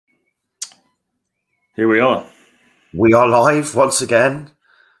Here we are. We are live once again.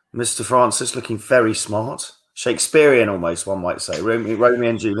 Mr. Francis looking very smart. Shakespearean almost, one might say. Romeo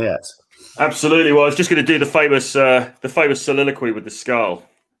and Juliet. Absolutely. Well, I was just going to do the famous soliloquy with the skull.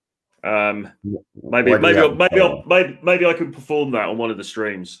 Maybe I could perform that on one of the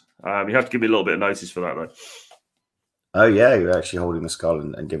streams. You have to give me a little bit of notice for that, though. Oh yeah, you're actually holding the skull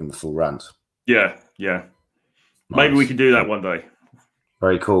and giving the full rant. Yeah. Nice. Maybe we can do that one day.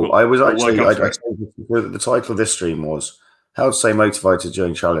 Very cool. The title of this stream was "How to Stay Motivated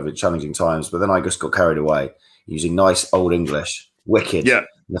During Challenging Times," but then I just got carried away using nice old English, wicked,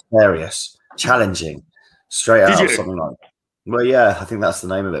 nefarious, challenging, straight out of something like. Well, yeah, I think that's the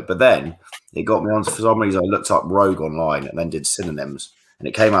name of it. But then it got me on. For some reason, I looked up rogue online and then did synonyms, and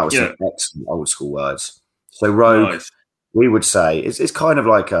it came out with some excellent old school words. So rogue, we would say it's kind of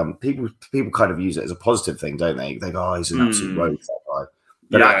like people kind of use it as a positive thing, don't they? They go, "Oh, he's an absolute rogue, that guy."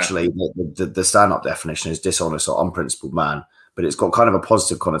 But actually, the stand-up definition is dishonest or unprincipled man. But it's got kind of a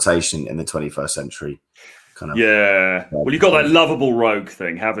positive connotation in the 21st century. Kind of. Yeah. Well, you've got that lovable rogue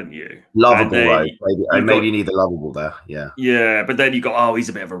thing, haven't you? Lovable rogue. Maybe you need the lovable there. Yeah. Yeah, but then you got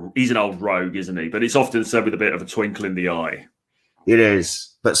he's an old rogue, isn't he? But it's often said with a bit of a twinkle in the eye. It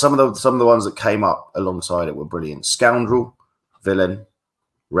is. But some of the ones that came up alongside it were brilliant. Scoundrel, villain,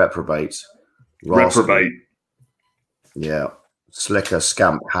 reprobate, rascal. Reprobate. Yeah. Slicker,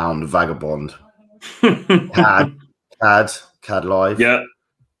 scamp, hound, vagabond, cad live,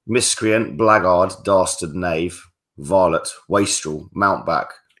 miscreant, blackguard, dastard, knave, varlet, wastrel, mountebank,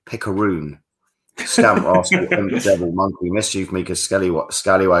 picaroon, scamp, rascal, imp, devil, monkey, mischief maker,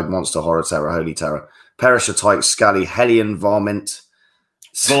 scallywag, monster, horror, terror, holy terror, perisher, tyke, scally, hellion, varmint.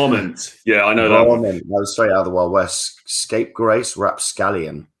 Varmint, yeah, I know that one. That was straight out of the Wild West. Scapegrace,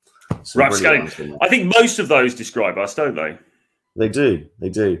 rapscallion. Rapscallion. I think most of those describe us, don't they? They do.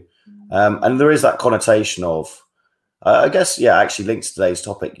 And there is that connotation of, I guess, actually linked to today's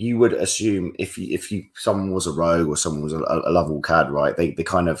topic, you would assume if someone was a rogue or someone was a lovable cad, right? They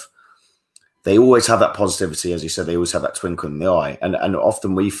always have that positivity, as you said, they always have that twinkle in the eye. And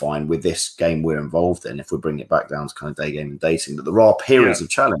often we find with this game we're involved in, if we bring it back down to kind of day game and dating, that there are periods of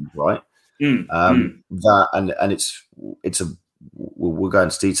challenge, right? That and we'll go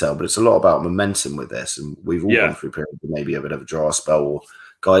into detail, but it's a lot about momentum with this, and we've all gone through periods of maybe a bit of a dry spell, or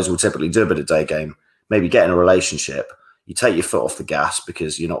guys will typically do a bit of day game, maybe get in a relationship, you take your foot off the gas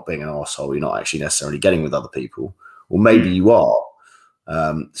because you're not being an arsehole, you're not actually necessarily getting with other people, or maybe you are.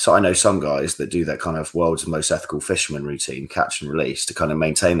 So I know some guys that do that kind of world's most ethical fisherman routine, catch and release, to kind of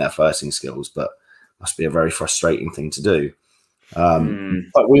maintain their flirting skills, but must be a very frustrating thing to do.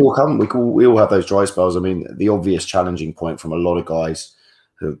 But we all have those dry spells. I mean, the obvious challenging point from a lot of guys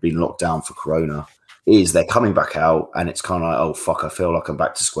who have been locked down for Corona is they're coming back out and it's kind of like, oh fuck, I feel like I'm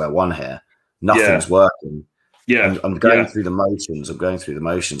back to square one here. Nothing's working. Yeah, I'm going through the motions. I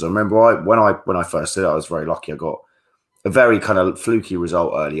remember when I first did it, I was very lucky. I got a very kind of fluky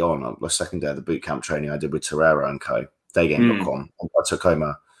result early on. The second day of the boot camp training I did with Torero and Co. Daygame.com. I took home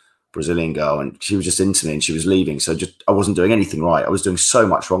a Brazilian girl and she was just into me and she was leaving. So I wasn't doing anything right. I was doing so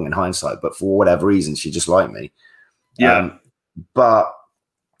much wrong in hindsight, but for whatever reason, she just liked me. But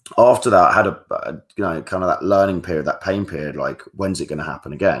after that, I had a kind of that learning period, that pain period, like when's it going to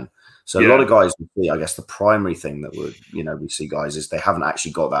happen again? So a lot of guys would see, I guess the primary thing that we see guys is they haven't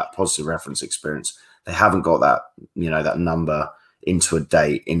actually got that positive reference experience. They haven't got that, that number into a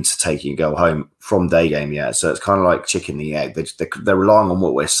date, into taking a girl home from day game yet. So it's kind of like chicken and the egg. They're relying on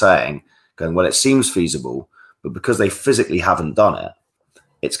what we're saying, going, well, it seems feasible, but because they physically haven't done it,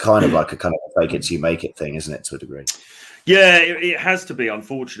 it's kind of like a kind of fake it till you make it thing, isn't it, to a degree? Yeah, it has to be,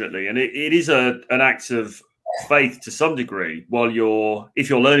 unfortunately. And it is an act of faith to some degree if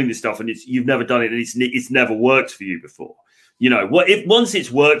you're learning this stuff and you've never done it and it's never worked for you before. Once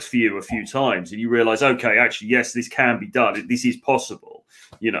it's worked for you a few times and you realize, okay, actually, yes, this can be done. This is possible,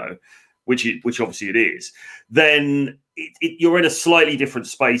 which obviously it is. Then you're in a slightly different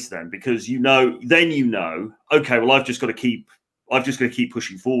space then, because okay, well, I've just got to keep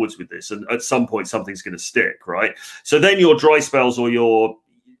pushing forwards with this, and at some point something's going to stick, right? So then your dry spells or your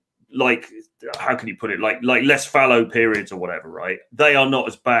how can you put it, like less fallow periods or whatever, right? They are not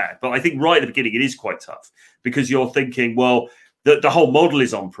as bad. But I think right at the beginning it is quite tough because you're thinking, well, the whole model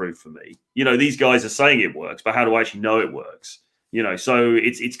is unproved for me. These guys are saying it works, but how do I actually know it works? So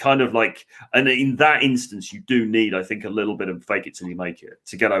it's kind of like, and in that instance, you do need, I think, a little bit of fake it till you make it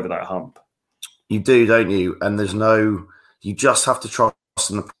to get over that hump. You do, don't you? And you just have to trust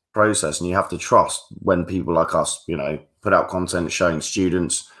in the process, and you have to trust when people like us, put out content showing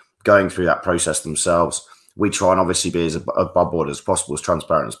students going through that process themselves. we try and obviously be as above board as possible, as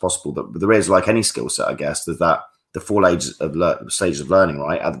transparent as possible. But there is, like any skill set, I guess, there's that the 4 stages of learning,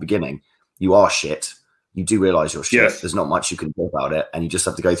 right? At the beginning, you are shit. You do realize you're shit. Yes. There's not much you can do about it. And you just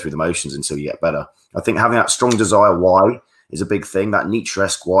have to go through the motions until you get better. I think having that strong desire why is a big thing, that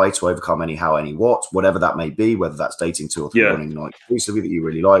Nietzsche-esque why to overcome any how, any what, whatever that may be, whether that's dating 2 or 3 running night exclusively that you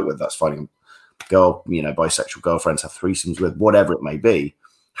really like, whether that's finding a girl, bisexual girlfriends, have threesomes with, whatever it may be.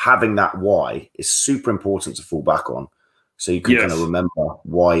 Having that why is super important to fall back on. So you can kind of remember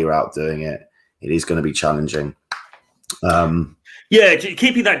why you're out doing it. It is going to be challenging.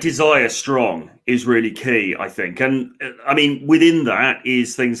 Keeping that desire strong is really key, I think. And I mean, within that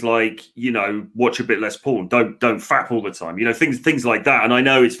is things like, watch a bit less porn, don't fap all the time, things like that. And I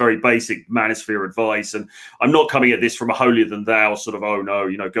know it's very basic manosphere advice, and I'm not coming at this from a holier than thou sort of, oh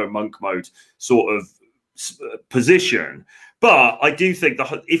no, go monk mode sort of position. But I do think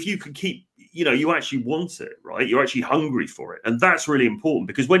that if you can keep, you actually want it, right? You're actually hungry for it. And that's really important,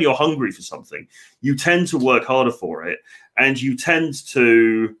 because when you're hungry for something, you tend to work harder for it, and you tend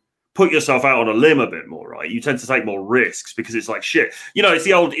to put yourself out on a limb a bit more, right? You tend to take more risks because it's like shit. It's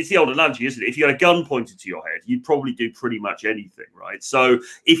the old analogy, isn't it? If you had a gun pointed to your head, you'd probably do pretty much anything, right? So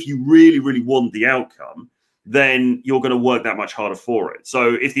if you really, really want the outcome, then you're going to work that much harder for it.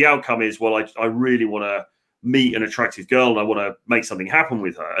 So if the outcome is, well, I really want to meet an attractive girl and I want to make something happen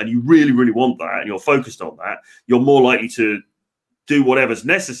with her, and you really, really want that, and you're focused on that, you're more likely to do whatever's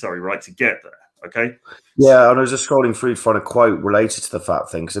necessary, right, to get there. Okay. Yeah, and I was just scrolling through to find a quote related to the fat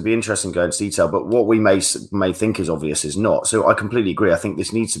thing, because it'd be interesting to go into detail. But what we may think is obvious is not. So I completely agree. I think you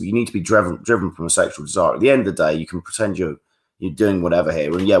need to be driven from a sexual desire. At the end of the day, you can pretend you're doing whatever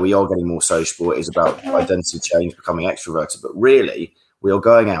here, and we are getting more sociable. It is about identity change, becoming extroverted. But really, we are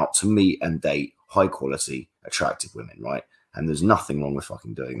going out to meet and date high quality, attractive women, right? And there's nothing wrong with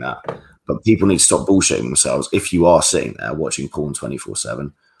fucking doing that. But people need to stop bullshitting themselves. If you are sitting there watching porn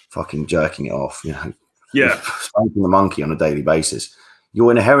 24/7, fucking jerking it off, spanking the monkey on a daily basis,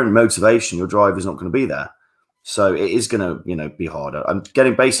 your inherent motivation, your drive is not going to be there. So it is going to, be harder. I'm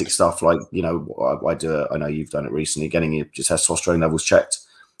getting basic stuff like, I do. I know you've done it recently. Getting your testosterone levels checked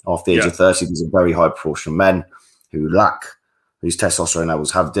after the age of 30. There's a very high proportion of men whose testosterone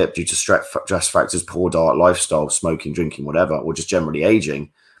levels have dipped due to stress factors, poor diet, lifestyle, smoking, drinking, whatever, or just generally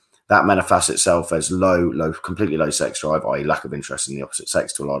aging. That manifests itself as completely low sex drive, i.e. lack of interest in the opposite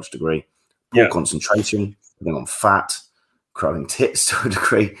sex to a large degree, poor concentration, putting on fat, growing tits to a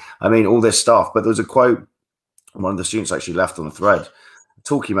degree. I mean, all this stuff. But there was a quote one of the students actually left on the thread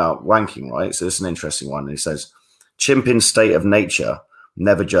talking about wanking, right? So this is an interesting one. And he says, chimp in state of nature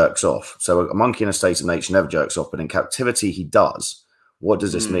never jerks off. So a monkey in a state of nature never jerks off, but in captivity he does. What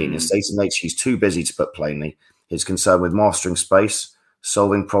does this mean? In state of nature, he's too busy, to put plainly. He's concerned with mastering space,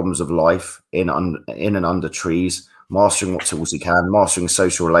 solving problems of life in and under trees, mastering what tools he can, mastering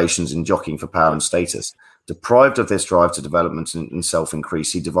social relations, and jockeying for power and status. Deprived of this drive to development and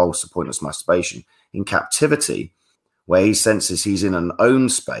self-increase, he devolves to pointless masturbation. In captivity, where he senses he's in an own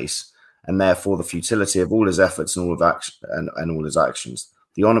space, and therefore the futility of all his efforts and all his actions.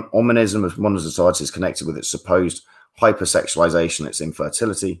 The onanism of modern society is connected with its supposed hypersexualization, its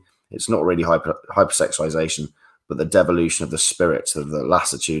infertility. It's not really hypersexualization, but the devolution of the spirit to the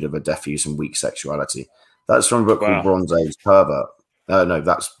lassitude of a diffuse and weak sexuality. That's from a book called Bronze Age Pervert. No,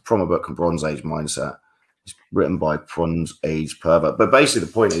 that's from a book called Bronze Age Mindset. It's written by Bronze Age Pervert. But basically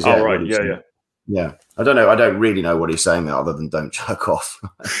the point is... Yeah. I don't know. I don't really know what he's saying there other than don't jerk off.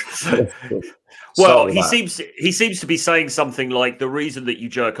 Well, he seems to be saying something like the reason that you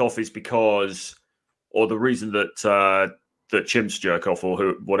jerk off is because, or the reason that that chimps jerk off,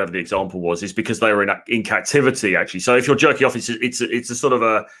 or whatever the example was, is because they were in captivity, actually. So if you're jerking off, it's a sort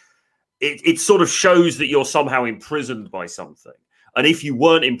of it sort of shows that you're somehow imprisoned by something. And if you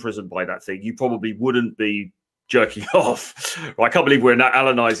weren't imprisoned by that thing, you probably wouldn't be jerking off. I can't believe we're not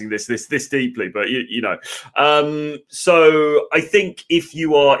analyzing this deeply, but so I think if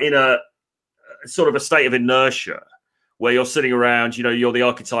you are in a sort of a state of inertia where you're sitting around, you're the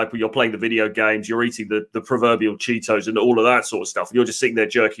archetype, you're playing the video games, you're eating the proverbial Cheetos and all of that sort of stuff, and you're just sitting there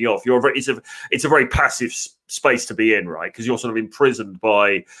jerking off. It's a very passive space to be in, right? Because you're sort of imprisoned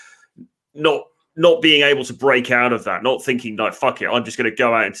by not being able to break out of that, not thinking like, fuck it, I'm just going to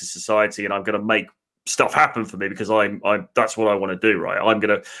go out into society and I'm going to make stuff happen for me because I'm that's what I want to do, right? I'm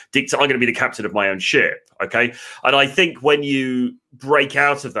going to be the captain of my own ship. Okay. And I think when you break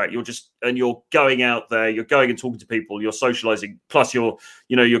out of that, you're going out there, you're going and talking to people, you're socializing, plus you're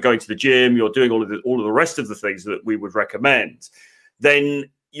going to the gym, you're doing all of the rest of the things that we would recommend, then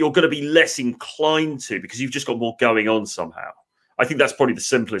you're going to be less inclined to, because you've just got more going on somehow. I think that's probably the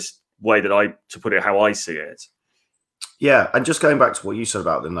simplest way that to put it, how I see it. Yeah, and just going back to what you said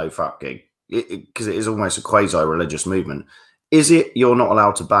about the NoFap gig, because it is almost a quasi-religious movement. Is it you're not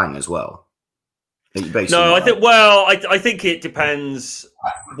allowed to bang as well? No, I think it depends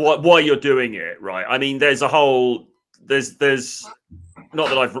why you're doing it, right? I mean, there's not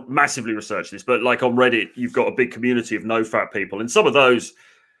that I've massively researched this, but like on Reddit, you've got a big community of NoFap people, and some of those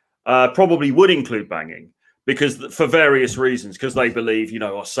probably would include banging because for various reasons, because they believe,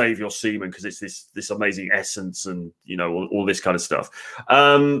 I'll save your semen because it's this amazing essence and all this kind of stuff.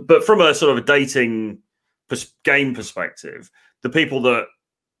 But from a sort of a dating game perspective, the people that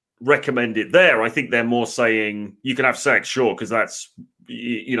recommend it there, I think they're more saying you can have sex, sure, because that's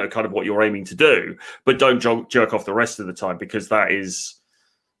kind of what you're aiming to do, but don't jerk off the rest of the time, because that is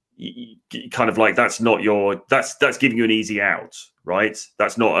kind of like that's giving you an easy out, right?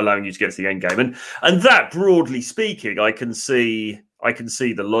 That's not allowing you to get to the end game, and that, broadly speaking, I can see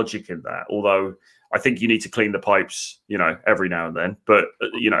the logic in that, although I think you need to clean the pipes every now and then, but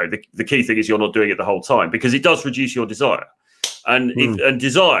the key thing is you're not doing it the whole time, because it does reduce your desire. And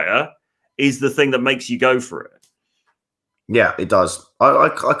desire is the thing that makes you go for it. Yeah, it does.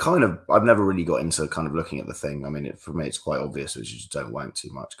 I've never really got into kind of looking at the thing. I mean, for me, it's quite obvious. You just don't wank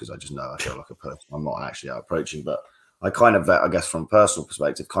too much, because I just know I feel like a person. I'm not actually out approaching, but I kind of, I guess, from a personal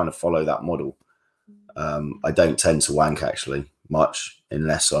perspective, kind of follow that model. I don't tend to wank actually much,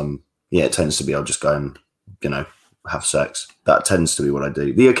 unless it tends to be I'll just go and have sex. That tends to be what I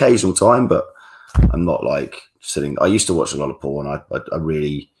do. The occasional time, but I'm not like sitting. I used to watch a lot of porn. I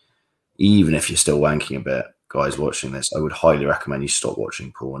really, even if you're still wanking a bit, guys watching this, I would highly recommend you stop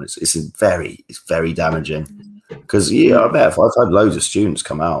watching porn. It's very damaging, because I bet I've had loads of students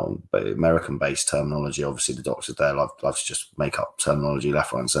come out, but American-based terminology. Obviously, the doctors there love to just make up terminology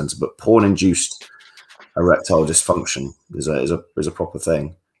left, right, and centre. But porn-induced erectile dysfunction is a proper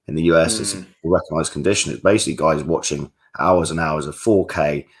thing in the US. It's a recognised condition. It's basically guys watching hours and hours of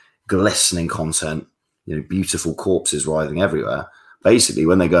 4K glistening content, beautiful corpses writhing everywhere. Basically,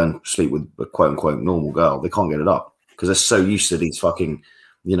 when they go and sleep with a quote unquote normal girl, they can't get it up, because they're so used to these fucking,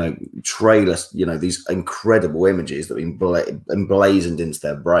 trailers, these incredible images that have been emblazoned into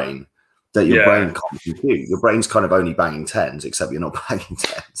their brain that your brain can't compute. Your brain's kind of only banging tens, except you're not banging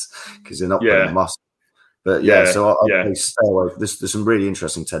tens because you're not putting the muscle. But so I stay away. There's some really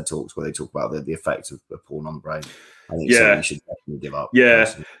interesting TED Talks where they talk about the effect of porn on the brain. I think something you should definitely give up. Yeah.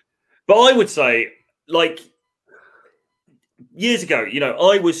 Personally. But I would say, like, years ago,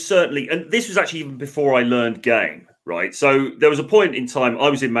 I was certainly, and this was actually even before I learned game, right? So there was a point in time, I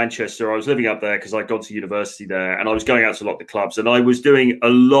was in Manchester, I was living up there because I'd gone to university there, and I was going out to a lot of the clubs, and I was doing a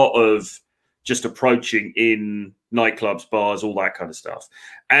lot of just approaching in nightclubs, bars, all that kind of stuff.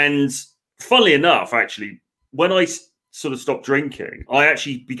 And funnily enough, actually, when I sort of stopped drinking, I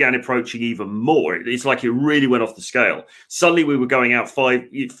actually began approaching even more. It's like it really went off the scale. Suddenly we were going out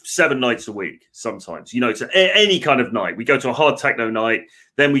 7 nights a week sometimes, to any kind of night. We go to a hard techno night,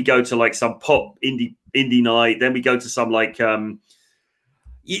 then we go to like some pop indie night, then we go to some like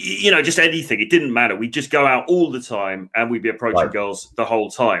just anything. It didn't matter. We'd just go out all the time, and we'd be approaching girls the whole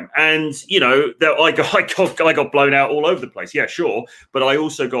time. And I got blown out all over the place. Yeah, sure, but I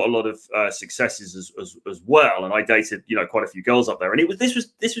also got a lot of successes as well. And I dated quite a few girls up there. And this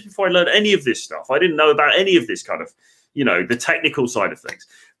was before I learned any of this stuff. I didn't know about any of this kind of the technical side of things.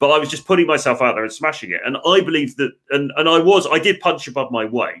 But I was just putting myself out there and smashing it. And I believe that, and I did punch above my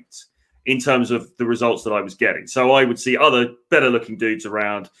weight in terms of the results that I was getting. So I would see other better looking dudes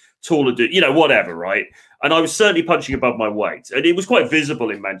around, taller dudes, whatever, right? And I was certainly punching above my weight. And it was quite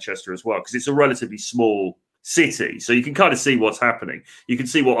visible in Manchester as well, because it's a relatively small city. So you can kind of see what's happening. You can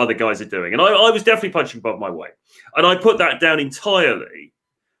see what other guys are doing. And I was definitely punching above my weight. And I put that down entirely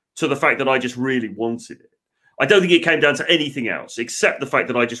to the fact that I just really wanted it. I don't think it came down to anything else except the fact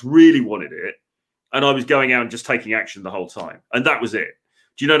that I just really wanted it. And I was going out and just taking action the whole time. And that was it.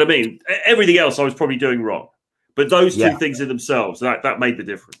 Do you know what I mean? Everything else I was probably doing wrong. But those two things in themselves, that made the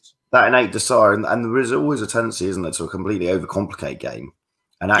difference. That innate desire. And there is always a tendency, isn't there, to completely overcomplicate game.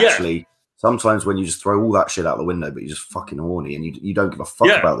 And actually, sometimes when you just throw all that shit out the window, but you're just fucking horny and you don't give a fuck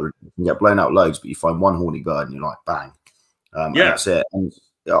about the result. You get blown out loads, but you find one horny bird and you're like, bang. And that's it. And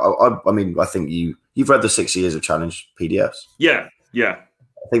I mean, I think you've read the 6 Years of Challenge PDFs. Yeah.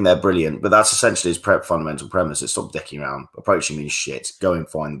 I think they're brilliant, but that's essentially his fundamental premise. It's stop dicking around, approaching these shit, go and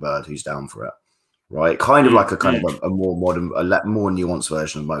find the bird who's down for it, right? Kind of like a more modern, more nuanced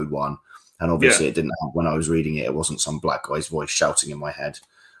version of Mode 1. And obviously it didn't have, when I was reading it, it wasn't some black guy's voice shouting in my head,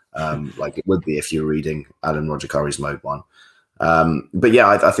 like it would be if you were reading Alan Roger Curry's Mode 1. But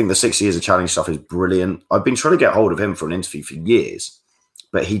I think the 6 Years of Challenge stuff is brilliant. I've been trying to get hold of him for an interview for years,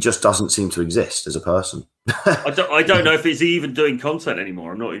 but he just doesn't seem to exist as a person. I don't know if he's even doing content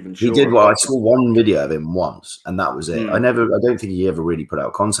anymore. I'm not even sure. He did. Well, I saw one video of him once, and that was it. Mm. I don't think he ever really put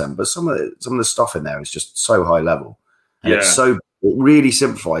out content, but some of the stuff in there is just so high level, and it really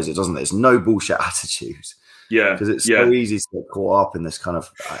simplifies it, doesn't it? It's no bullshit attitudes. Yeah, because it's so easy to get caught up in this kind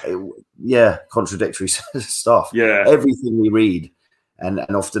of contradictory stuff. Yeah, everything we read, and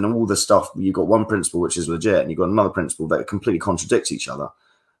often all the stuff, you've got one principle which is legit, and you've got another principle that completely contradicts each other.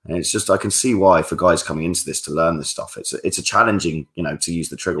 And it's just, I can see why for guys coming into this to learn this stuff, it's a challenging, to use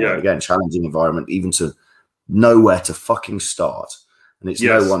the trigger word again, challenging environment, even to know where to fucking start. And it's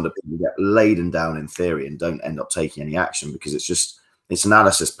no wonder people get laden down in theory and don't end up taking any action, because it's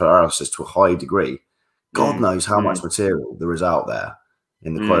analysis paralysis to a high degree. God knows how much material there is out there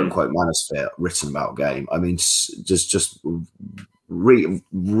in the quote unquote manosphere written about game. I mean, just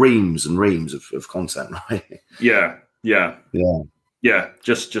reams and reams of content, right? Yeah.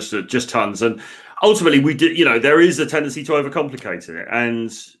 Just tons. And ultimately, we did. There is a tendency to overcomplicate it,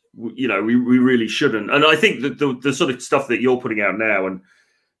 and we really shouldn't. And I think that the sort of stuff that you're putting out now, and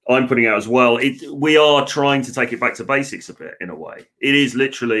I'm putting out as well, we are trying to take it back to basics a bit in a way. It is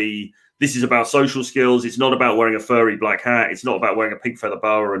literally. This is about social skills. It's not about wearing a furry black hat. It's not about wearing a pink feather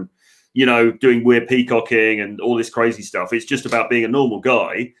boa and, doing weird peacocking and all this crazy stuff. It's just about being a normal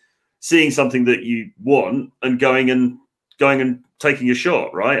guy, seeing something that you want and going and taking a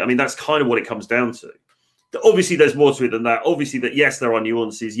shot, right? I mean, that's kind of what it comes down to. Obviously, there's more to it than that. Obviously, yes, there are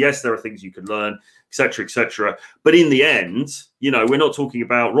nuances. Yes, there are things you can learn, et cetera, et cetera. But in the end, we're not talking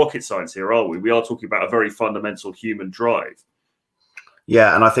about rocket science here, are we? We are talking about a very fundamental human drive.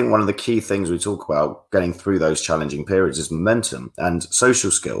 Yeah, and I think one of the key things we talk about getting through those challenging periods is momentum and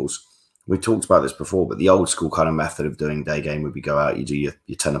social skills. We've talked about this before, but the old school kind of method of doing day game would be go out, you do your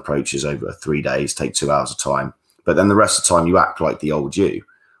 10 approaches over 3 days, take 2 hours of time, but then the rest of the time you act like the old you.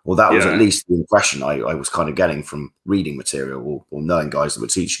 Well, that was at least the impression I was kind of getting from reading material or knowing guys that were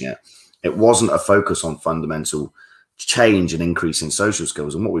teaching it. It wasn't a focus on fundamental change and increase in social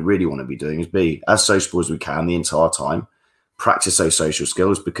skills. And what we really want to be doing is be as sociable as we can the entire time. Practice those social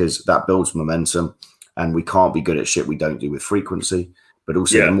skills, because that builds momentum, and we can't be good at shit we don't do with frequency. But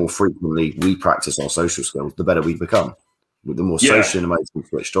also, the more frequently we practice our social skills, the better we become. The more social and emotionally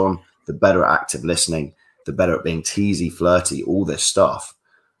switched on, the better at active listening, the better at being teasy, flirty, all this stuff.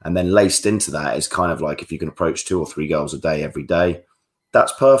 And then laced into that is kind of like, if you can approach 2 or 3 girls a day every day,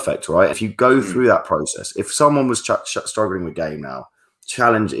 that's perfect, right? If you go through that process, if someone was struggling with game now,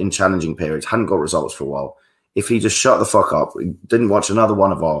 challenging periods, hadn't got results for a while, if he just shut the fuck up, didn't watch another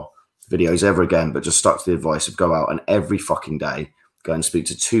one of our videos ever again, but just stuck to the advice of go out and every fucking day go and speak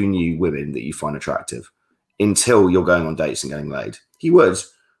to 2 new women that you find attractive until you're going on dates and getting laid, he would,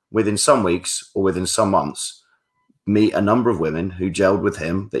 within some weeks or within some months, meet a number of women who gelled with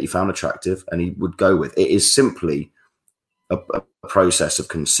him that he found attractive and he would go with. It is simply a process of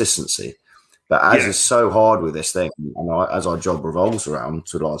consistency. But as is so hard with this thing, and as our job revolves around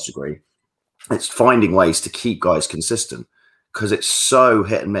to a large degree, it's finding ways to keep guys consistent, because it's so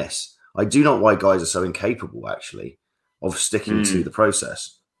hit and miss. I do not know why guys are so incapable, actually, of sticking to the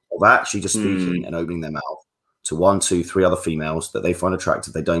process, of actually just speaking and opening their mouth to 1, 2, 3 other females that they find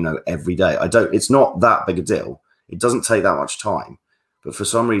attractive they don't know every day. It's not that big a deal. It doesn't take that much time. But for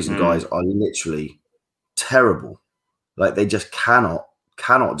some reason, guys are literally terrible. Like, they just cannot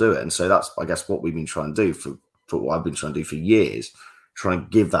do it. And so that's, I guess, what we've been trying to do for what I've been trying to do for years. Trying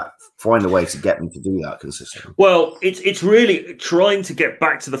to find a way to get them to do that consistently. Well, it's really trying to get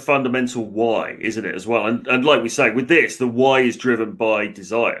back to the fundamental why, isn't it, as well? And like we say, with this, the why is driven by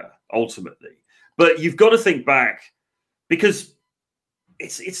desire, ultimately. But you've got to think back, because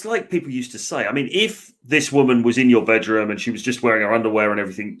it's like people used to say. I mean, if this woman was in your bedroom and she was just wearing her underwear and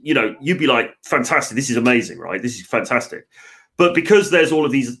everything, you'd be like, fantastic, this is amazing, right? This is fantastic. But because there's all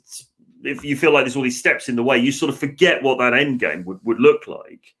of these... if you feel like there's all these steps in the way, you sort of forget what that end game would look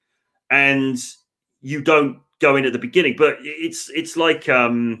like, and you don't go in at the beginning. But it's like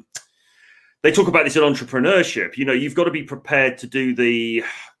they talk about this in entrepreneurship. You've got to be prepared to do the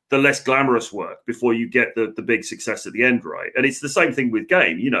less glamorous work before you get the big success at the end, right? And it's the same thing with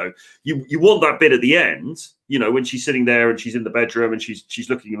game. You want that bit at the end, when she's sitting there and she's in the bedroom and she's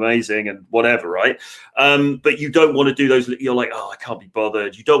looking amazing and whatever, right? But you don't want to do those. You're like, oh, I can't be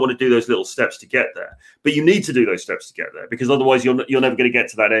bothered. You don't want to do those little steps to get there, but you need to do those steps to get there, because otherwise you're never going to get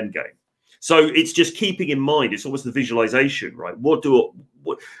to that end game. So it's just keeping in mind. It's almost the visualization, right?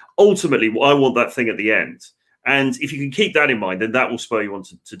 Ultimately, I want that thing at the end. And if you can keep that in mind, then that will spur you on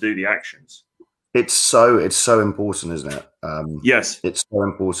to do the actions. It's so important, isn't it? Yes, it's so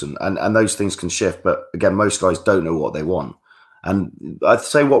important, and those things can shift. But again, most guys don't know what they want, And I'd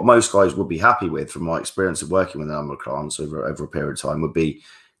say what most guys would be happy with, from my experience of working with a number of clients over a period of time, would be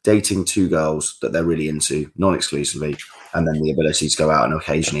dating 2 girls that they're really into, non-exclusively, and then the ability to go out and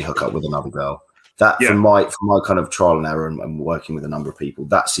occasionally hook up with another girl. That, from my kind of trial and error and working with a number of people,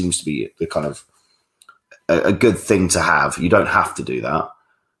 that seems to be the kind of a good thing to have. You don't have to do that,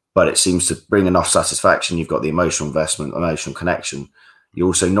 but it seems to bring enough satisfaction. You've got the emotional investment, emotional connection. You're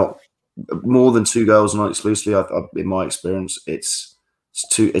also not more than 2 girls non-exclusively. In my experience, it's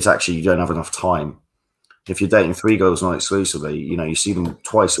actually, you don't have enough time. If you're dating 3 girls non-exclusively, you see them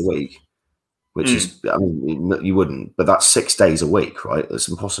twice a week, which is, I mean, you wouldn't, but that's 6 days a week, right? That's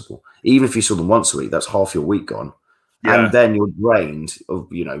impossible. Even if you saw them once a week, that's half your week gone. Yeah. And then you're drained of,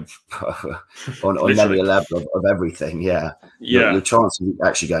 on many level of everything. Yeah. Your chance of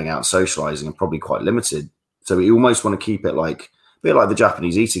actually going out and socializing are probably quite limited. So you almost want to keep it a bit like the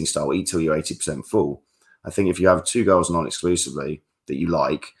Japanese eating style, eat till you're 80% full. I think if you have 2 girls non-exclusively that you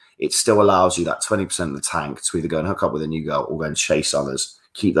like, it still allows you that 20% of the tank to either go and hook up with a new girl or go and chase others,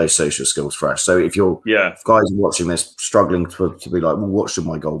 keep those social skills fresh. So if if guys are watching this struggling to be like, well, what should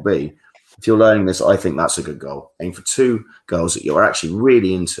my goal be? If you're learning this, I think that's a good goal. Aim for 2 girls that you're actually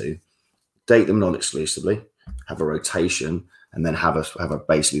really into, date them non-exclusively, have a rotation, and then have a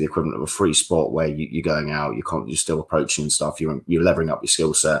basically the equivalent of a free spot where you're going out, you're still approaching and stuff, you're leveling up your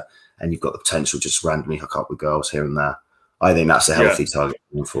skill set, and you've got the potential to just randomly hook up with girls here and there. I think that's a healthy target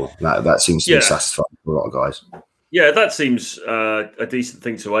for. That seems to be satisfying for a lot of guys. Yeah, that seems a decent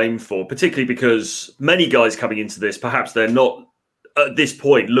thing to aim for, particularly because many guys coming into this, perhaps they're not at this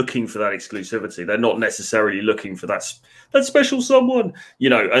point looking for that exclusivity. They're not necessarily looking for that special someone,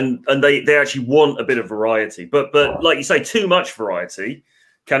 and they actually want a bit of variety. But like you say, too much variety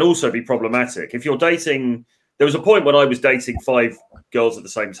can also be problematic. If you're dating, there was a point when I was dating 5 girls at the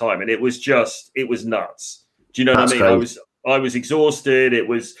same time, and it was nuts. Do you know what I mean? Crazy. I was exhausted. It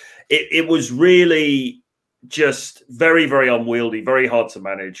was really just very, very unwieldy, very hard to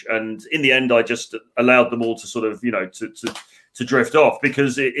manage. And in the end, I just allowed them all to sort of, to drift off,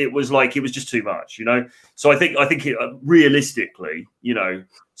 because it was just too much, So I think realistically,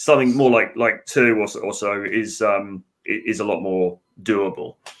 something more like 2 or so is a lot more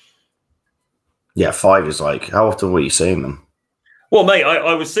doable. Yeah, 5 is how often were you seeing them? Well, mate,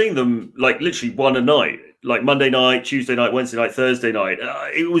 I was seeing them literally 1 a night. Like Monday night, Tuesday night, Wednesday night, Thursday night.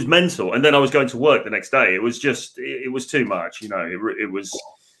 It was mental. And then I was going to work the next day. It was just, it was too much, it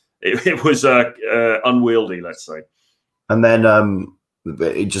was unwieldy, let's say. And then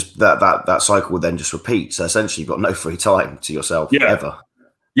it just, that cycle would then just repeat. So essentially you've got no free time to yourself ever.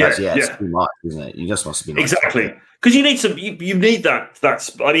 It's too much, isn't it? You just must be exactly. Because you need that.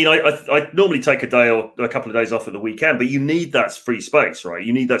 I mean, I normally take a day or a couple of days off at the weekend, but you need that free space, right?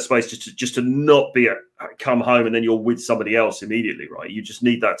 You need that space just to not come home and then you're with somebody else immediately, right? You just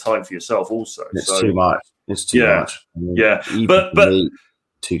need that time for yourself also. It's too much. It's too much. I mean, but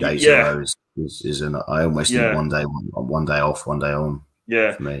 2 days in a row is I almost need one day off, one day on.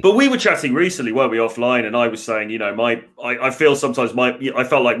 Yeah, but we were chatting recently, weren't we, offline? And I was saying, I feel sometimes I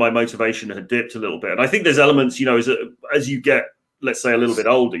felt like my motivation had dipped a little bit. And I think there's elements, as you get, let's say, a little bit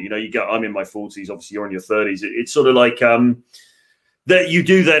older, I'm in my 40s, obviously you're in your 30s. It's sort of like that you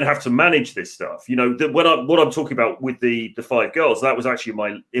do then have to manage this stuff. What I'm talking about with the 5 girls, that was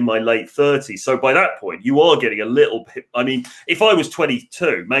actually in my late 30s. So by that point, you are getting a little bit. I mean, if I was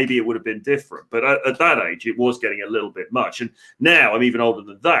 22, maybe it would have been different. But at that age, it was getting a little bit much. And now I'm even older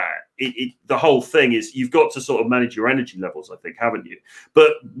than that. The whole thing is you've got to sort of manage your energy levels, I think, haven't you?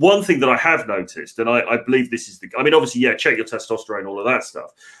 But one thing that I have noticed, and I believe this is obviously, check your testosterone, all of that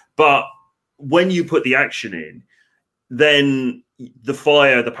stuff. But when you put the action in, then the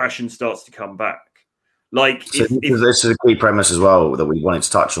fire, the passion starts to come back. This is a key premise as well that we wanted to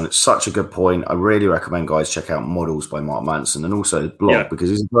touch on. It's such a good point. I really recommend guys check out Models by Mark Manson, and also his blog,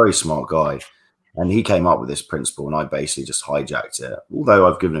 because he's a very smart guy. And he came up with this principle, and I basically just hijacked it. Although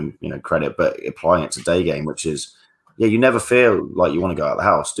I've given him, credit, but applying it to day game, which is, you never feel like you want to go out of the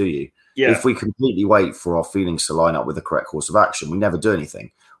house, do you? Yeah. If we completely wait for our feelings to line up with the correct course of action, we never do anything.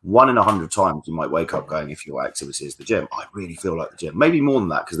 1 in 100 times you might wake up going, if your activity is the gym, I really feel like the gym. Maybe more than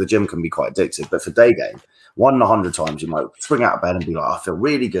that, because the gym can be quite addictive. But for day game, 1 in 100 times you might spring out of bed and be like, I feel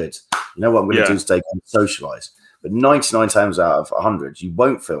really good. You know what I'm going to do today? Socialize. But 99 times out of 100, you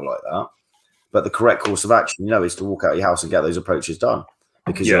won't feel like that. But the correct course of action, is to walk out of your house and get those approaches done,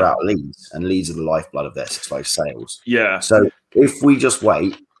 because you're out leads, and leads are the lifeblood of this. It's like sales. Yeah. So if we just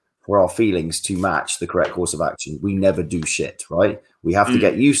wait for our feelings to match the correct course of action, we never do shit, right? We have to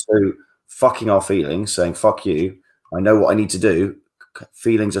get used to fucking our feelings, saying, fuck you. I know what I need to do.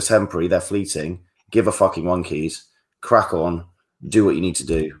 Feelings are temporary. They're fleeting. Give a fucking monkeys. Crack on. do what you need to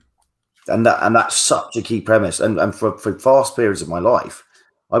do. And that's such a key premise. And for vast periods of my life,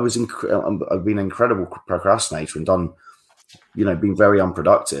 I've been an incredible procrastinator and done, been very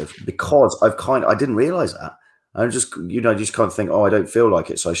unproductive because I didn't realize that. I just, just kind of think, oh, I don't feel like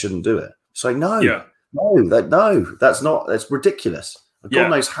it, so I shouldn't do it. It's like, that's ridiculous. God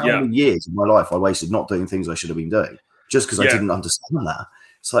knows how many years of my life I wasted not doing things I should have been doing just because I didn't understand that.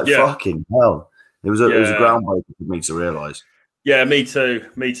 It's like, fucking hell. It was a groundbreaker for me to realize. Yeah, me too.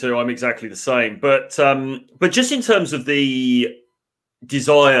 I'm exactly the same. But just in terms of the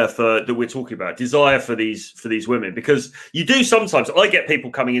desire that we're talking about, desire for these women, because you do sometimes. I get people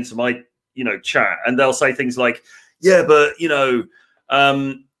coming into my chat and they'll say things like, "Yeah, but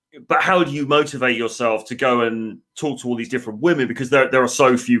but how do you motivate yourself to go and talk to all these different women? Because there are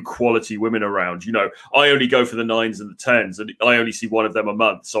so few quality women around. I only go for the 9s and the 10s, and I only see one of them a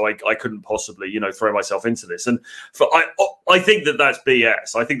month. So I couldn't possibly, throw myself into this. And I think that's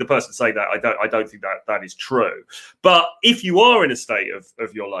BS. I think the person saying that, I don't think that is true. But if you are in a state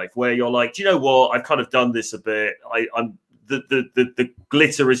of your life where you're like, do you know what? I've kind of done this a bit. I'm the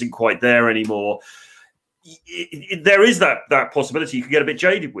glitter isn't quite there anymore. There is that possibility you could get a bit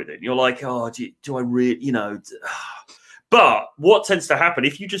jaded with it. You're like, oh, do I really, But what tends to happen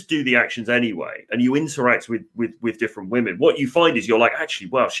if you just do the actions anyway and you interact with different women, what you find is you're like, actually,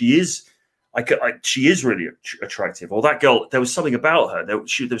 well, she is really attractive. Or that girl, there was something about her. There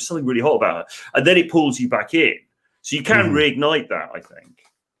was something really hot about her, and then it pulls you back in. So you can reignite that, I think,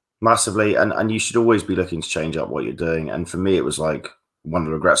 massively. And you should always be looking to change up what you're doing. And for me, it was like, one of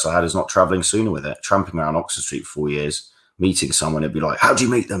the regrets I had is not traveling sooner with it. Tramping around Oxford Street for 4 years, meeting someone, it'd be like, "How'd you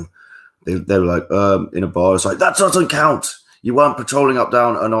meet them?" They were like, "In a bar." It's like, that doesn't count. You weren't patrolling up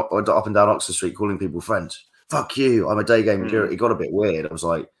and down Oxford Street calling people friends. Fuck you. I'm a day game. It got a bit weird. I was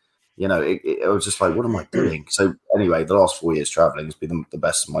like, it was just like, what am I doing? So anyway, the last 4 years traveling has been the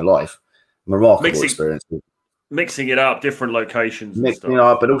best of my life. Remarkable experience. Mixing it up, different locations, mixing it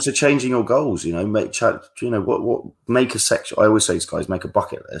up, but also changing your goals. Make a section. I always say to guys, make a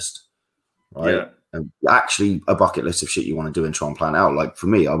bucket list, right? Yeah. And actually, a bucket list of shit you want to do and try and plan out. Like for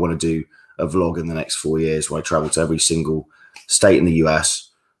me, I want to do a vlog in the next 4 years where I travel to every single state in the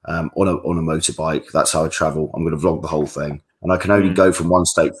US on a motorbike. That's how I travel. I'm going to vlog the whole thing, and I can only go from one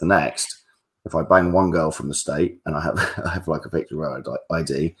state to the next if I bang one girl from the state and I have like a picture of her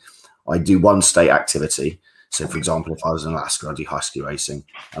ID. I do one state activity. So, for example, if I was in Alaska, I'd do husky racing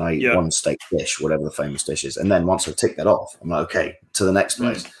and I eat one steak dish, whatever the famous dish is. And then once I tick that off, I'm like, okay, to the next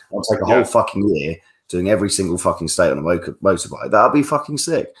place. I'll take a whole fucking year doing every single fucking state on a motorbike. That'll be fucking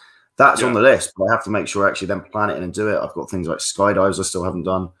sick. That's on the list, but I have to make sure I actually then plan it in and do it. I've got things like skydives I still haven't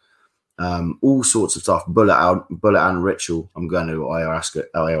done, all sorts of stuff. Bullet and ritual. I'm going to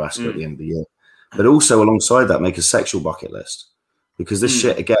ayahuasca at the end of the year. But also alongside that, make a sexual bucket list because this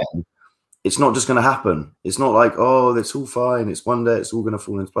shit, again, it's not just going to happen. It's not like, oh, it's all fine. It's one day it's all going to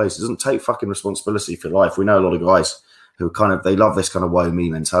fall into place. It doesn't take fucking responsibility for life. We know a lot of guys who they love this kind of woe me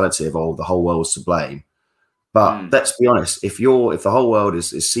mentality of, oh, the whole world's to blame. But let's be honest, if the whole world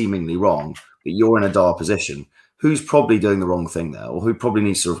is seemingly wrong, but you're in a dire position, who's probably doing the wrong thing there, or who probably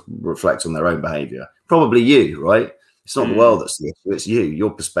needs to reflect on their own behavior? Probably you, right? It's not the world that's the issue. It's you,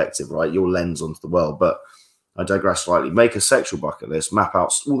 your perspective, right? Your lens onto the world. But I digress slightly. Make a sexual bucket list, map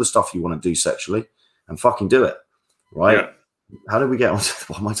out all the stuff you want to do sexually, and fucking do it, right? Yeah. How did we get on?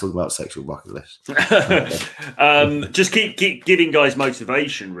 What am I talking about? Sexual bucket list. Just keep giving guys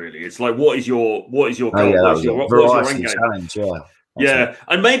motivation. Really, it's like, what is your goal? What's your end game? Challenge? Yeah,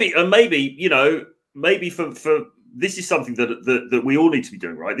 and maybe maybe for this is something that we all need to be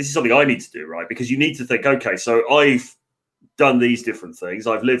doing, right? This is something I need to do, right? Because you need to think, okay, so I've done these different things.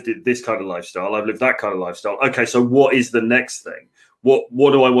 I've lived this kind of lifestyle. I've lived that kind of lifestyle. Okay, so what is the next thing? What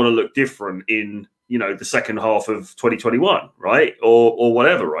do I want to look different in, the second half of 2021, right? Or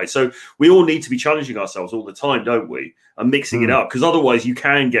whatever, right? So we all need to be challenging ourselves all the time, don't we? And mixing it up, because otherwise you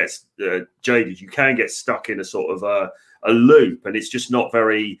can get jaded. You can get stuck in a sort of a loop, and it's just not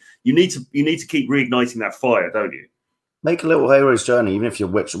very. You need to keep reigniting that fire, don't you? Make a little hero's journey, even if you're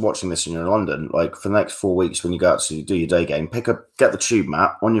watching this and you're in London. Like for the next 4 weeks, when you go out to do your day game, get the tube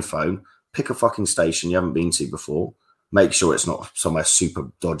map on your phone. Pick a fucking station you haven't been to before. Make sure it's not somewhere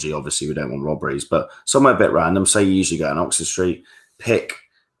super dodgy. Obviously, we don't want robberies, but somewhere a bit random. Say you usually go on Oxford Street. Pick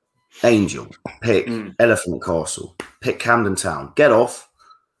Angel. Pick Elephant Castle. Pick Camden Town. Get off,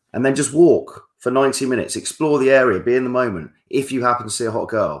 and then just walk for 90 minutes. Explore the area. Be in the moment. If you happen to see a hot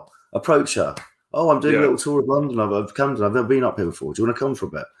girl, approach her. Oh, I'm doing a little tour of London. I've never been up here before. Do you want to come for a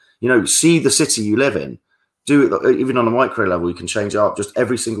bit? See the city you live in. Do it even on a micro level. You can change it up. Just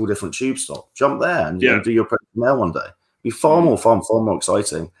every single different tube stop. Jump there and do your approach from there one day. Be far more fun, far more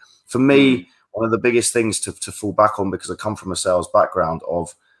exciting. For me, one of the biggest things to fall back on, because I come from a sales background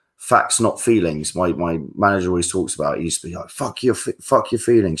of facts, not feelings. My manager always talks about it. He used to be like, fuck your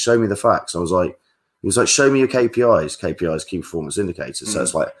feelings, show me the facts. He was like, show me your KPIs, key performance indicators. So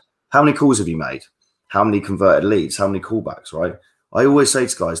it's like, how many calls have you made? How many converted leads? How many callbacks, right? I always say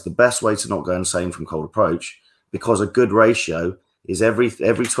to guys, the best way to not go insane from cold approach, because a good ratio is every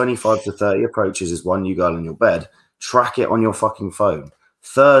 25 to 30 approaches is one new girl in your bed. Track it on your fucking phone.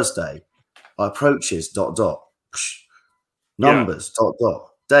 Thursday, approaches, ... numbers, ...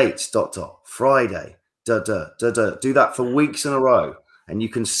 dates, ... Friday, ... Do that for weeks in a row, and you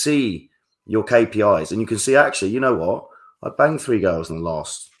can see your KPIs, and you can see, actually, you know what? I banged 3 girls in the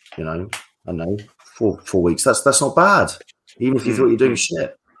last, I don't know, four weeks. That's not bad, even if you thought you're doing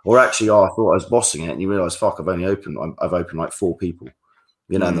shit. Or actually, I thought I was bossing it, and you realise, fuck, I've opened like 4 people,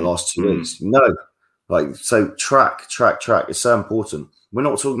 in the last 2 weeks. No, like, so track. It's so important. We're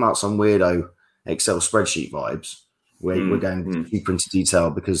not talking about some weirdo Excel spreadsheet vibes. We're going deeper into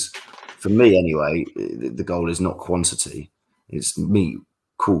detail, because for me anyway, the goal is not quantity. It's meet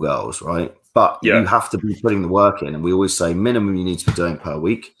cool girls, right? But you have to be putting the work in. And we always say minimum you need to be doing per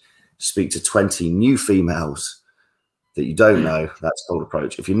week. Speak to 20 new females that you don't know. That's cold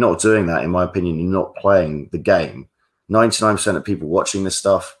approach. If you're not doing that, in my opinion, you're not playing the game. 99% of people watching this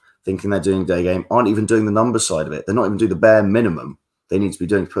stuff, thinking they're doing day game, aren't even doing the number side of it. They're not even doing the bare minimum they need to be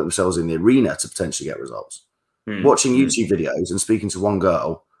doing to put themselves in the arena to potentially get results. Watching YouTube videos and speaking to one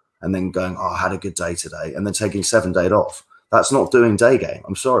girl and then going, oh, I had a good day today, and then taking 7 days off. That's not doing day game.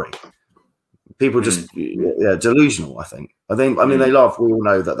 I'm sorry. People just delusional, I think. I mean, they love, we all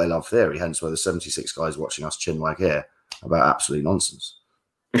know that they love theory, hence why there's 76 guys watching us chinwag here about absolute nonsense.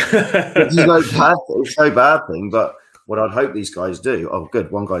 It's no bad thing, but what I'd hope these guys do, oh,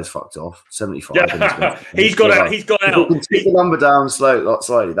 good, one guy's fucked off, 75. He's got out. He's got out. Take the number down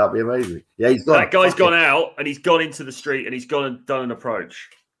slightly. That'd be amazing. Yeah, he's gone. That guy's gone out, and he's gone into the street, and he's gone and done an approach.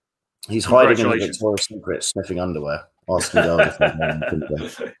 He's hiding in the Victoria's Secret, sniffing underwear, asking girls if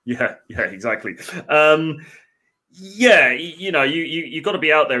they Yeah, exactly. You've got to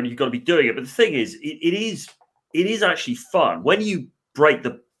be out there and you've got to be doing it. But the thing is, it is actually fun when you break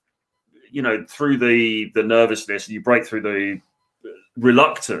through the nervousness, and you break through the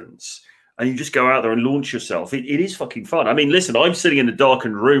reluctance, and you just go out there and launch yourself. It is fucking fun. I mean, listen, I'm sitting in a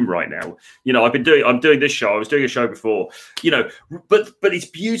darkened room right now. I'm doing this show. I was doing a show before, but it's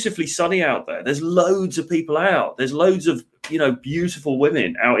beautifully sunny out there. There's loads of people out. There's loads of, beautiful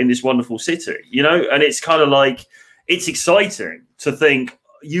women out in this wonderful city, and it's kind of like, it's exciting to think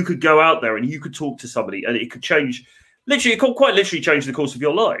you could go out there and you could talk to somebody and it could change, it could quite literally change the course of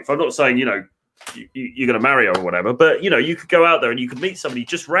your life. I'm not saying, you're going to marry her or whatever, but you could go out there and you could meet somebody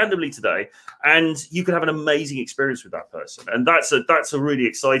just randomly today, and you could have an amazing experience with that person, and that's a really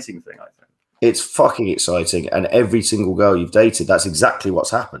exciting thing, I think. It's fucking exciting, and every single girl you've dated, that's exactly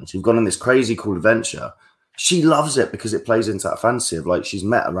what's happened. You've gone on this crazy cool adventure. She loves it because it plays into that fantasy of, like, she's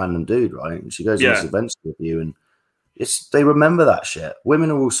met a random dude, right? And she goes on this adventure with you, and they remember that shit.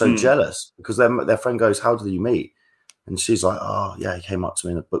 Women are also jealous because their friend goes, "How did you meet?" And she's like, "Oh, yeah, he came up to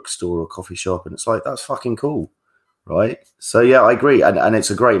me in a bookstore or a coffee shop." And it's like, that's fucking cool, right? So, yeah, I agree. And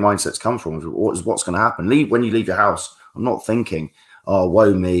it's a great mindset to come from. What's going to happen? When you leave your house, I'm not thinking, oh,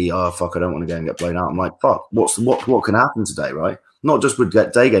 woe me, oh, fuck, I don't want to go and get blown out. I'm like, fuck, what can happen today, right? Not just with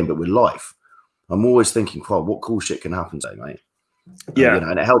day game, but with life. I'm always thinking, well, what cool shit can happen today, mate? Yeah.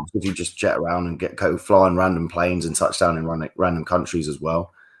 And it helps if you just jet around and go flying random planes and touch down in random countries as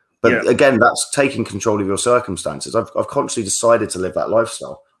well. But again, that's taking control of your circumstances. I've consciously decided to live that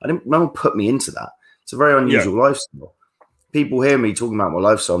lifestyle. No one put me into that. It's a very unusual lifestyle. People hear me talking about my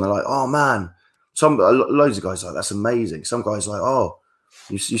lifestyle and they're like, "Oh man," loads of guys are like, "That's amazing." Some guys are like, "Oh,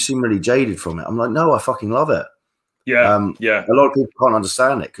 you seem really jaded from it." I'm like, "No, I fucking love it." Yeah. A lot of people can't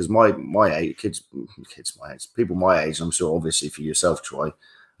understand it because my age, kids my age, people my age. I'm sure, obviously, for yourself, Troy, a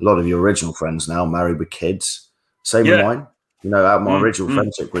lot of your original friends now married with kids. Same with mine. Out my original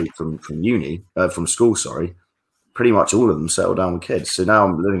friendship group from school, pretty much all of them settled down with kids. So now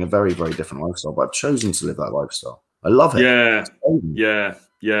I'm living a very, very different lifestyle, but I've chosen to live that lifestyle. I love it.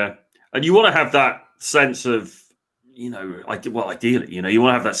 Yeah. And you want to have that sense of, ideally, you want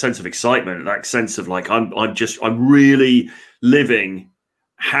to have that sense of excitement, that sense of like, I'm really living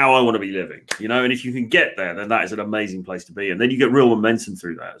how I want to be living, and if you can get there, then that is an amazing place to be. And then you get real momentum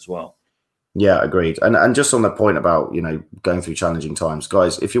through that as well. Yeah, agreed. And just on the point about, going through challenging times,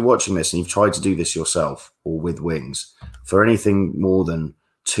 guys, if you're watching this and you've tried to do this yourself or with Wings for anything more than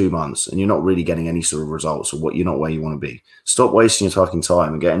 2 months and you're not really getting any sort of results, or what you're not where you want to be, stop wasting your fucking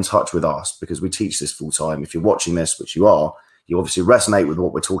time and get in touch with us, because we teach this full time. If you're watching this, which you are, you obviously resonate with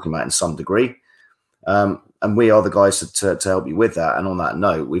what we're talking about in some degree. And we are the guys to help you with that. And on that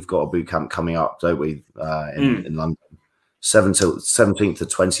note, we've got a boot camp coming up, don't we, in London, 17th to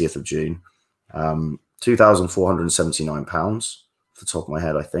 20th of June, £2,479 off the top of my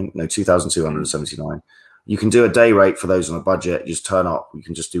head, I think. No, 2,279. You can do a day rate for those on a budget. You just turn up. You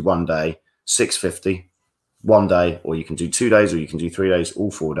can just do 1 day, $650, 1 day, or you can do 2 days, or you can do 3 days, all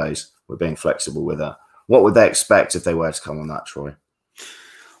 4 days. We're being flexible with that. What would they expect if they were to come on that, Troy?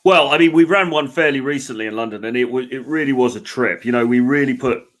 Well, I mean, we ran one fairly recently in London, and it really was a trip. You know, we really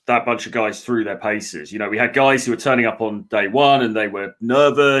put that bunch of guys through their paces. You know, we had guys who were turning up on day one and they were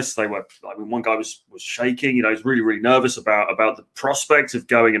nervous. They were, I mean, one guy was shaking. You know, he's really, really nervous about the prospect of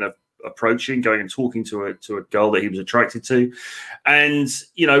going and going and talking to a girl that he was attracted to. And,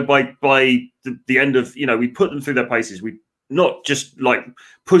 you know, by the end of, you know, we put them through their paces. We not just like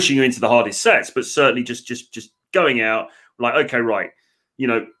pushing you into the hardest sets, but certainly just going out like, okay, right. You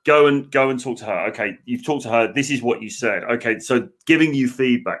know, go and talk to her. Okay, you've talked to her. This is what you said. Okay, so giving you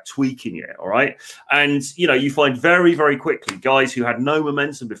feedback, tweaking it. All right. And, you know, you find very, very quickly guys who had no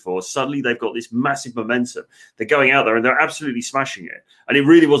momentum before, suddenly they've got this massive momentum. They're going out there and they're absolutely smashing it. And it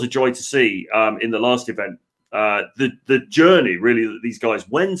really was a joy to see in the last event, the journey really that these guys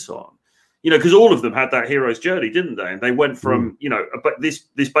went on. You know, because all of them had that hero's journey, didn't they? And they went from, you know, this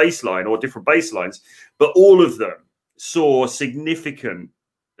baseline or different baselines, but all of them saw significant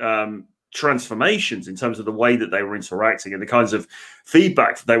transformations in terms of the way that they were interacting and the kinds of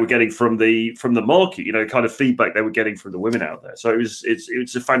feedback they were getting from the market, you know, kind of feedback they were getting from the women out there. So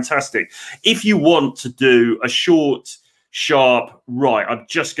it's a fantastic. If you want to do a short, sharp, right, I'm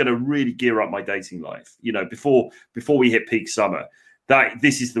just going to really gear up my dating life, you know, before we hit peak summer,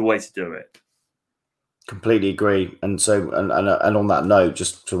 this is the way to do it. Completely agree. And so, and on that note,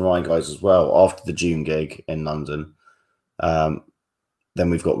 just to remind guys as well, after the June gig in London, then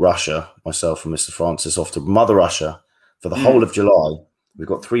we've got Russia, myself and Mr. Francis, off to Mother Russia for the whole of July. We've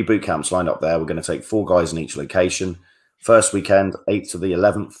got 3 boot camps lined up there. We're going to take 4 guys in each location. First weekend, 8th to the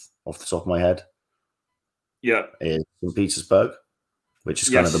 11th, off the top of my head. Yeah. Is St. Petersburg, which is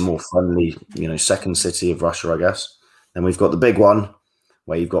kind of the more friendly, you know, second city of Russia, I guess. Then we've got the big one,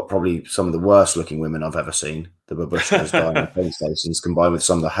 where you've got probably some of the worst looking women I've ever seen. The babushkas dying in train stations, combined with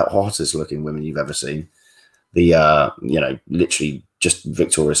some of the hottest looking women you've ever seen. The, you know, literally just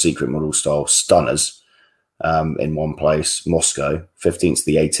Victoria's Secret model style stunners in one place, Moscow, 15th to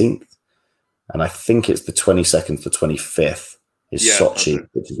the 18th. And I think it's the 22nd to 25th is Sochi,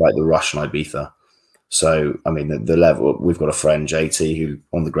 which is like the Russian Ibiza. So, I mean, the level, we've got a friend, JT, who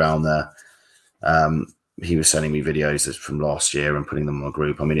on the ground there, he was sending me videos from last year and putting them on a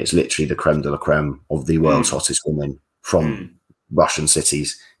group. I mean, it's literally the creme de la creme of the world's hottest women from Russian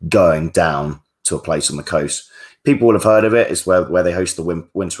cities going down to a place on the coast. People will have heard of it. It's where they host the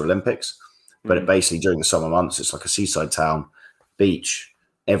Winter Olympics. But basically during the summer months, it's like a seaside town, beach,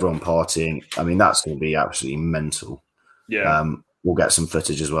 everyone partying. I mean, that's going to be absolutely mental. Yeah. We'll get some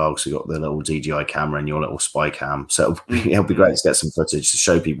footage as well because we've got the little DJI camera and your little spy cam. So it'll be great to get some footage to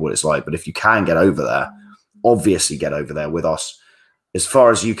show people what it's like. But if you can get over there, obviously get over there with us. As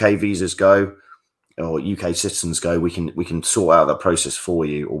far as UK visas go or UK citizens go, we can sort out that process for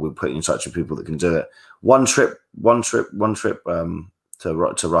you, or we'll put you in touch with people that can do it. One trip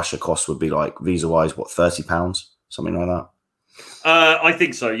to Russia cost would be like visa wise, what, £30, something like that. I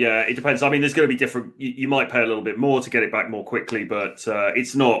think so. Yeah, it depends. I mean, there's going to be different. You might pay a little bit more to get it back more quickly, but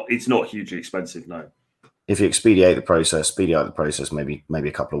it's not hugely expensive. No. If you expedite the process, maybe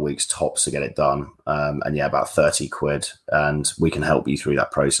a couple of weeks tops to get it done. And yeah, about 30 quid, and we can help you through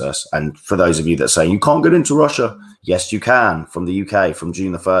that process. And for those of you that say you can't get into Russia, yes, you can. From the UK, from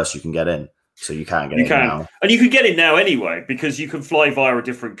June the 1st, you can get in. So you can get in now. And you can get in now anyway, because you can fly via a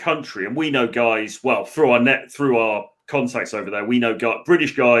different country. And we know guys, well, through our contacts over there, we know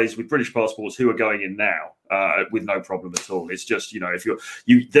British guys with British passports who are going in now with no problem at all. It's just, you know, if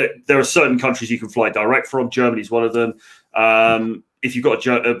there are certain countries you can fly direct from. Germany's one of them. If you've got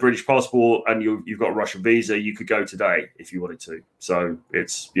a British passport and you've got a Russian visa, you could go today if you wanted to. So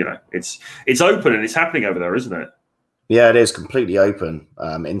it's, you know, it's open and it's happening over there, isn't it? Yeah, it is completely open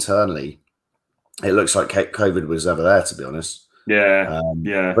internally. It looks like COVID was ever there, to be honest. Yeah,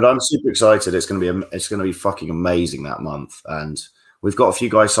 But I'm super excited. It's going to be fucking amazing that month, and we've got a few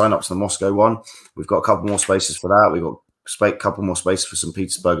guys sign up to the Moscow one. We've got a couple more spaces for that. We've got a couple more spaces for St.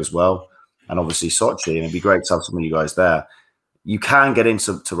 Petersburg as well, and obviously Sochi. And it'd be great to have some of you guys there. You can get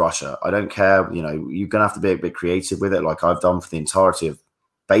into Russia. I don't care. You know, you're going to have to be a bit creative with it, like I've done for the entirety of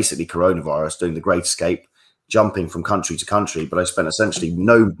basically coronavirus, doing the Great Escape, jumping from country to country. But I spent essentially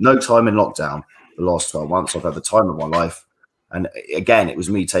no time in lockdown the last 12 months. I've had the time of my life. And again, it was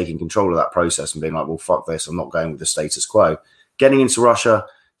me taking control of that process and being like, well, fuck this. I'm not going with the status quo. Getting into Russia,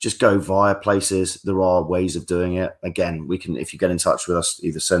 just go via places. There are ways of doing it. Again, we can, if you get in touch with us,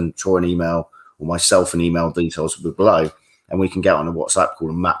 either send Troy an email or myself an email, details will be below, and we can get on a WhatsApp call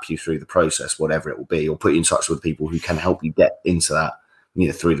and map you through the process, whatever it will be, or put you in touch with people who can help you get into that,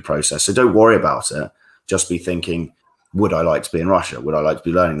 through the process. So don't worry about it. Just be thinking, would I like to be in Russia? Would I like to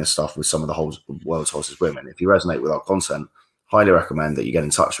be learning this stuff with some of the world's hottest women? If you resonate with our content, highly recommend that you get in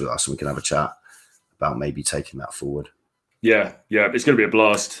touch with us and we can have a chat about maybe taking that forward. Yeah, it's going to be a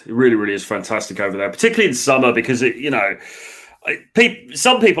blast. It really, really is fantastic over there, particularly in summer, because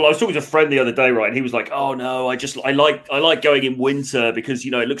some people. I was talking to a friend the other day, right, and he was like, "Oh no, I like going in winter because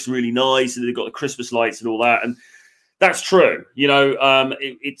it looks really nice and they've got the Christmas lights and all that." And that's true.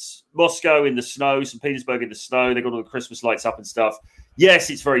 It's Moscow in the snow, St. Petersburg in the snow. They've got all the Christmas lights up and stuff. Yes,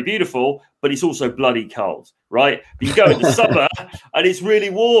 it's very beautiful, but it's also bloody cold, right? But you go in the summer and it's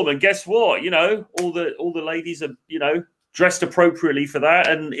really warm, and guess what? All the ladies are dressed appropriately for that,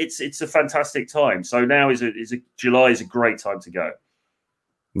 and it's a fantastic time. So now July is a great time to go.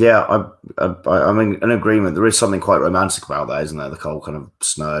 Yeah, I'm in agreement. There is something quite romantic about that, isn't there? The cold kind of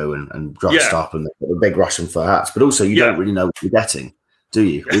snow and dressed up and the big Russian fur hats. But also, you don't really know what you're getting, do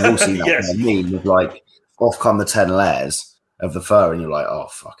you? We've all seen that yes. meme of like, off come the 10 layers of the fur, and you're like, oh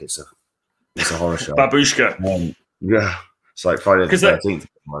fuck, it's a horror show. Babushka. Yeah, it's like Friday the 13th.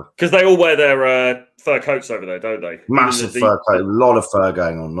 Because they all wear their fur coats over there, don't they? Massive fur coat, a lot of fur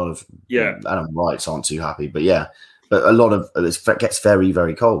going on. A lot of animal rights aren't too happy, but but a lot of it gets very,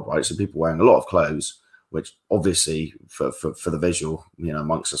 very cold, right? So people wearing a lot of clothes, which obviously for the visual,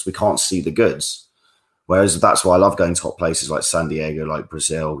 amongst us, we can't see the goods. Whereas that's why I love going to hot places like San Diego, like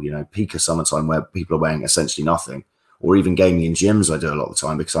Brazil, peak of summertime where people are wearing essentially nothing. Or even gaming in gyms, I do a lot of the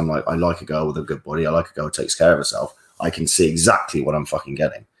time because I'm like, I like a girl with a good body. I like a girl who takes care of herself. I can see exactly what I'm fucking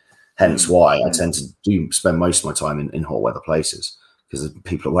getting. Hence why I tend to spend most of my time in hot weather places, because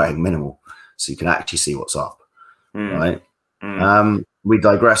people are wearing minimal, so you can actually see what's up, right? We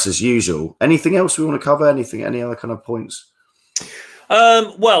digress as usual. Anything else we want to cover? Any other kind of points?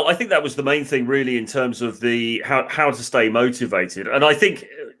 Well, I think that was the main thing, really, in terms of the how to stay motivated. And I think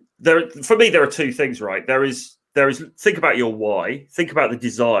for me there are two things, right? There is think about your why, think about the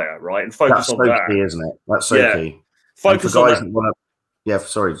desire, right, and focus on that. That's so key, isn't it? That's so key. Focus on that.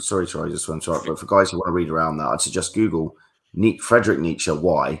 Sorry, Troy, just want to interrupt. But for guys who want to read around that, I'd suggest Google Friedrich Nietzsche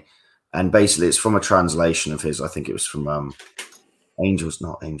why, and basically it's from a translation of his. I think it was from Angels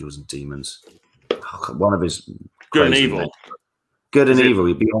and Demons. One of his Good and Evil. Good and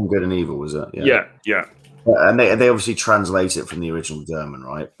Evil. Beyond Good and Evil, was it? Yeah. And they obviously translate it from the original German,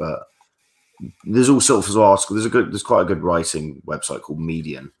 right? But there's all sorts of articles. There's quite a good writing website called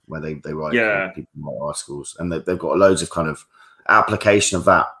Medium where they write people write articles, and they've got loads of kind of application of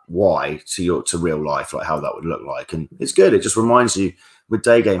that why to real life, like how that would look like, and it's good. It just reminds you with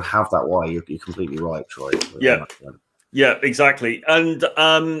day game, have that why. You're completely right, Troy. Yeah, exactly. And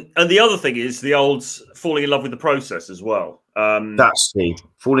the other thing is the old falling in love with the process as well. That's the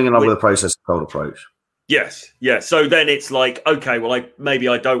falling in love with the process, cold approach. Yes. So then it's like, okay, well, maybe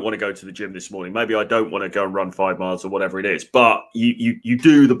I don't want to go to the gym this morning. Maybe I don't want to go and run 5 miles or whatever it is. But you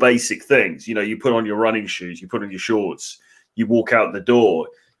do the basic things. You put on your running shoes, you put on your shorts, you walk out the door,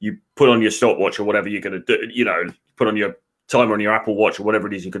 you put on your stopwatch or whatever you're going to do. Put on your timer on your Apple Watch or whatever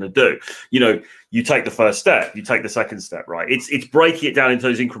it is you're going to do. You take the first step, you take the second step, right? It's breaking it down into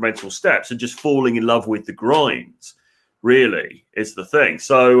those incremental steps and just falling in love with the grind. Really, is the thing.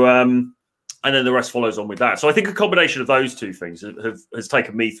 So. And then the rest follows on with that. So I think a combination of those two things has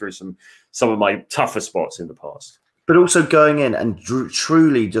taken me through some of my tougher spots in the past. But also going in and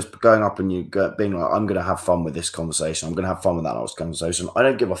truly just going up and being like, I'm going to have fun with this conversation. I'm going to have fun with that last conversation. I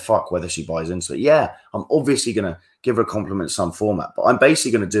don't give a fuck whether she buys into it. Yeah, I'm obviously going to give her a compliment in some format, but I'm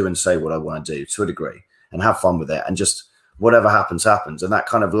basically going to do and say what I want to do to a degree and have fun with it. And just whatever happens, happens. And that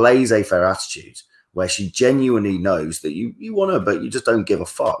kind of laissez-faire attitude where she genuinely knows that you want her, but you just don't give a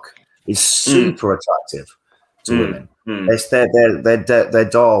fuck. Is super attractive to women. It's their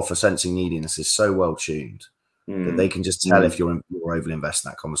dial for sensing neediness is so well tuned that they can just tell if you're overly invested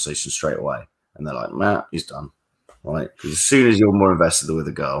in that conversation straight away, and they're like, "Man, he's done." Right? Because as soon as you're more invested with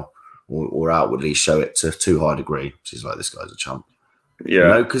a girl, or outwardly show it to too high a degree, she's like, "This guy's a chump."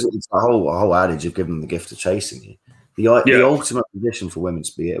 Yeah, because it's a whole adage of giving them the gift of chasing you. The ultimate position for women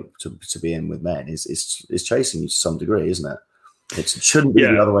to be in with men is chasing you to some degree, isn't it? It shouldn't be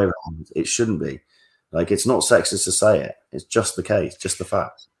the other way around. It shouldn't be. Like, it's not sexist to say it. It's just the case, just the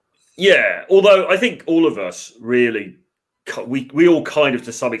facts. Yeah, although I think all of us really, we all kind of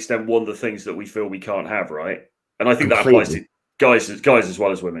to some extent want the things that we feel we can't have, right? And I think that applies to guys as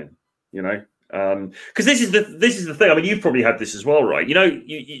well as women, you know. Because this is the thing. I mean, you've probably had this as well, right? You know,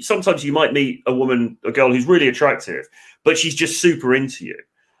 you sometimes you might meet a girl who's really attractive, but she's just super into you,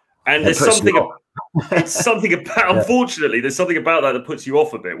 and there's something about unfortunately, there's something about that that puts you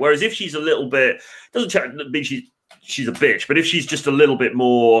off a bit. Whereas if she's a little bit, doesn't mean she's a bitch, but if she's just a little bit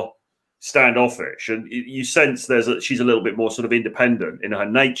more standoffish and you sense she's a little bit more sort of independent in her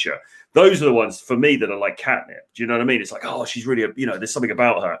nature, those are the ones for me that are like catnip. Do you know what I mean? It's like, oh, she's really, there's something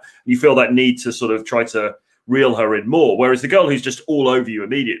about her. You feel that need to sort of try to reel her in more. Whereas the girl who's just all over you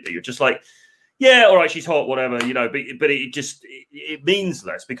immediately, you're just like, yeah, all right, she's hot, whatever, but it means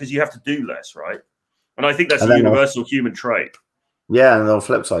less because you have to do less, right? And I think that's a universal human trait. Yeah, and on the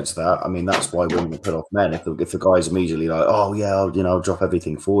flip side to that, I mean, that's why women put off men. If the guy's immediately like, oh yeah, I'll drop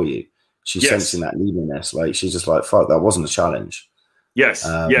everything for you. She's sensing that neediness. Like, she's just like, fuck, that wasn't a challenge. Yes,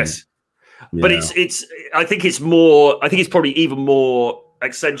 yes. But it's. I think it's more. I think it's probably even more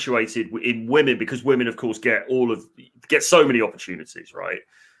accentuated in women because women, of course, get so many opportunities, right?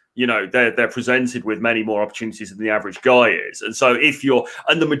 They're presented with many more opportunities than the average guy is, and so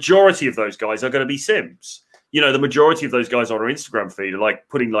the majority of those guys are going to be simps. The majority of those guys on our Instagram feed are like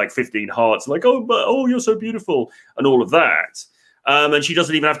putting like 15 hearts, like, oh, you're so beautiful, and all of that. And she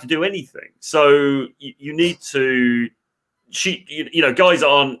doesn't even have to do anything. So you need to. Guys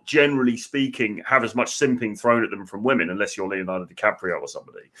aren't, generally speaking, have as much simping thrown at them from women, unless you're Leonardo DiCaprio or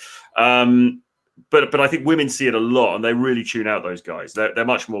somebody. But I think women see it a lot, and they really tune out those guys. They're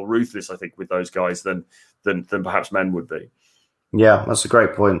much more ruthless, I think, with those guys than perhaps men would be. Yeah, that's a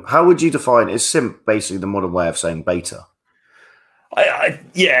great point. How would you define, is simp basically the modern way of saying beta?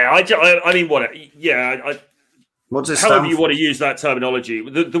 What's it however you want to use that terminology.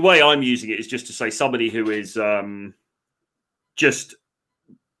 The way I'm using it is just to say somebody who is just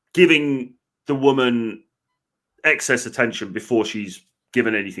giving the woman excess attention before she's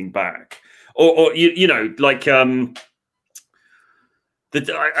given anything back, or I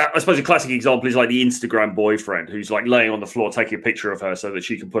suppose a classic example is like the Instagram boyfriend who's like laying on the floor taking a picture of her so that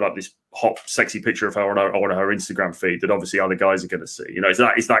she can put up this hot, sexy picture of her on her Instagram feed that obviously other guys are going to see.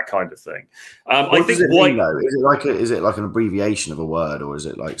 It's that kind of thing. I think is it like an abbreviation of a word, or is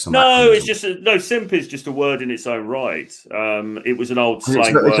it like some? No, it's just simp is just a word in its own right. It was an old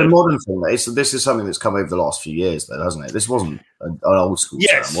slang word. It's a modern thing. This is something that's come over the last few years, though, hasn't it? This wasn't an old school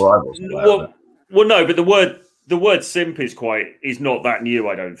term. Well, no, but the word simp is not that new,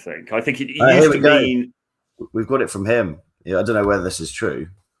 I don't think. I think it used to mean... We've got it from him. Yeah, I don't know whether this is true,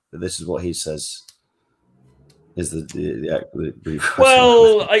 but this is what he says is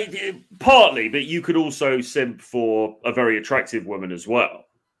Well, partly, but you could also simp for a very attractive woman as well.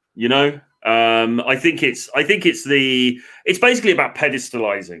 I think it's basically about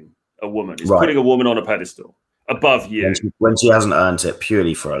pedestalizing a woman. It's putting a woman on a pedestal above you when she hasn't earned it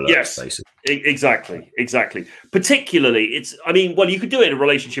purely for her looks. Yes, basically. Exactly. Particularly, you could do it in a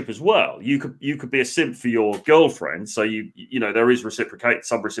relationship as well. You could be a simp for your girlfriend, so there is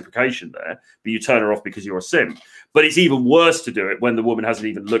some reciprocation there, but you turn her off because you're a simp. But it's even worse to do it when the woman hasn't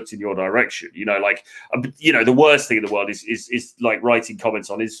even looked in your direction. The worst thing in the world is like writing comments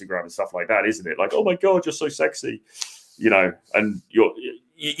on Instagram and stuff like that, isn't it? Like, oh my God, you're so sexy, and you're.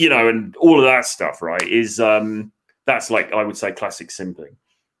 And all of that stuff, right, is that's like, I would say, classic simping.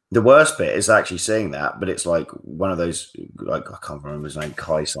 The worst bit is actually seeing that, but it's like one of those, like, I can't remember his name,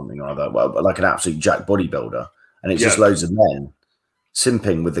 Kai something or other, but like an absolute jack bodybuilder, and it's just loads of men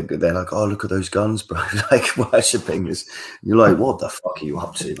simping with they're like, oh, look at those guns, bro, like worshipping this. You're like, what the fuck are you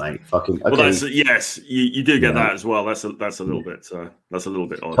up to, mate? Fucking. Okay. Well, you do get that as well. That's a little bit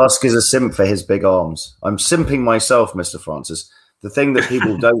odd. Tusk is a simp for his big arms. I'm simping myself, Mr. Francis. The thing that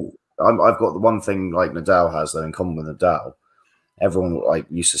people don't, I've got the one thing like Nadal has though in common with Nadal. Everyone like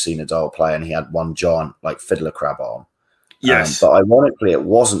used to see Nadal play, and he had one giant like fiddler crab arm. Yes, but ironically, it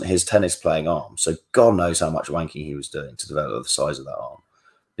wasn't his tennis playing arm. So God knows how much wanking he was doing to develop the size of that arm.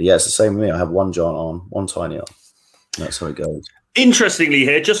 But yeah, it's the same with me. I have one giant arm, one tiny arm. That's how it goes. Interestingly,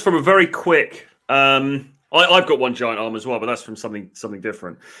 here, just from a very quick, I've got one giant arm as well, but that's from something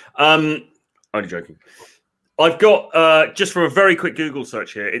different. Only joking. I've got, just for a very quick Google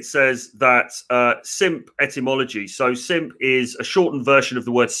search here, it says that simp etymology. So simp is a shortened version of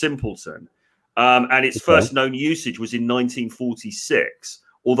the word simpleton. And its first known usage was in 1946,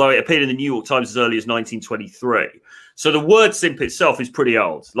 although it appeared in the New York Times as early as 1923. So the word simp itself is pretty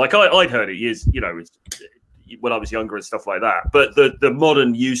old. Like I'd heard it years, when I was younger and stuff like that. But the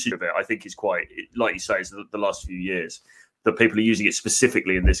modern usage of it, I think, is quite, like you say, is the last few years that people are using it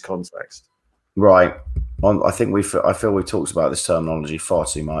specifically in this context. Right. I think I feel we've talked about this terminology far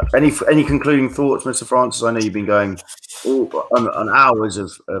too much. Any concluding thoughts, Mr. Francis? I know you've been going on hours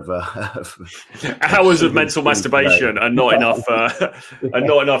of hours of mental masturbation and not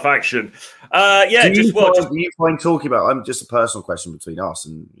enough action. Do you find talking about? I'm just a personal question between us,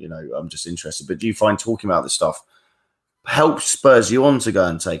 and I'm just interested. But do you find talking about this stuff helps spurs you on to go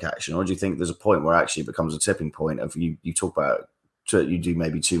and take action, or do you think there's a point where actually it becomes a tipping point of you talk about you do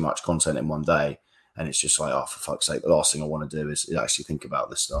maybe too much content in one day? And it's just like, oh, for fuck's sake, the last thing I want to do is actually think about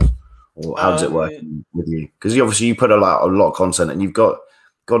this stuff. Or how does it work with you? Because you put a lot of content, and you've got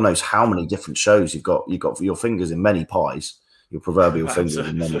God knows how many different shows you've got your fingers in many pies. Your proverbial fingers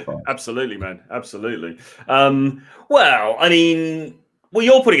in many pies. Absolutely, man. Absolutely. Well, I mean,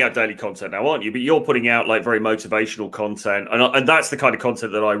 you're putting out daily content now, aren't you? But you're putting out like very motivational content, and that's the kind of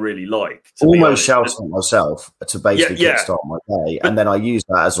content that I really like. Almost shouting at myself to basically kickstart my day, and then I use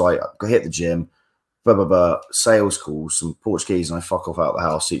that as like hit the gym. Blah, blah, blah, sales calls, some Portuguese, and I fuck off out of the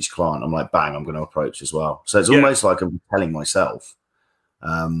house each client. I'm like, bang, I'm going to approach as well. So it's almost like I'm telling myself.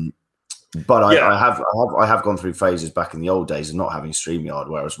 But I have gone through phases back in the old days of not having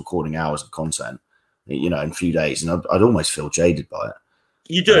StreamYard where I was recording hours of content, in a few days, and I'd almost feel jaded by it.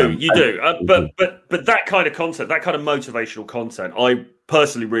 You do. But that kind of content, that kind of motivational content, I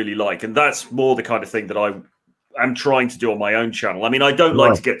personally really like, and that's more the kind of thing that I'm trying to do on my own channel. I mean, I don't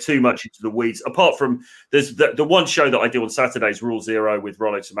like to get too much into the weeds. Apart from there's the one show that I do on Saturdays, Rule Zero, with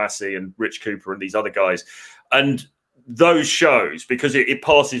Rollo Tomasi and Rich Cooper and these other guys, and those shows, because it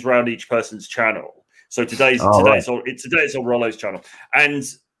passes around each person's channel. So today it's on Rollo's channel, and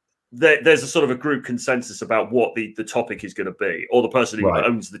there's a sort of a group consensus about what the topic is going to be, or the person who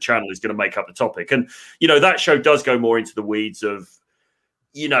owns the channel is going to make up the topic. And that show does go more into the weeds of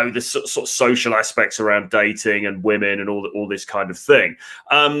the sort of social aspects around dating and women and all this kind of thing.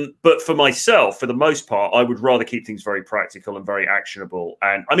 But for myself, for the most part, I would rather keep things very practical and very actionable.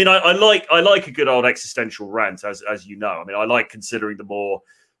 And I mean, I like a good old existential rant, as you know. I mean, I like considering the more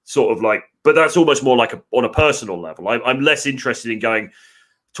sort of like, but that's almost more like on a personal level. I'm less interested in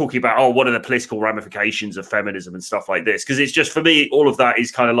talking about, what are the political ramifications of feminism and stuff like this? Because it's just, for me, all of that is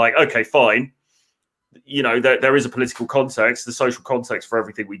kind of like, okay, fine. There is a political context, the social context for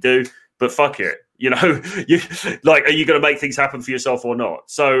everything we do, but fuck it. Are you going to make things happen for yourself or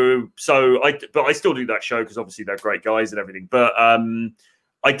not? But I still do that show because obviously they're great guys and everything. But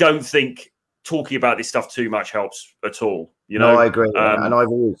I don't think talking about this stuff too much helps at all. No, I agree. And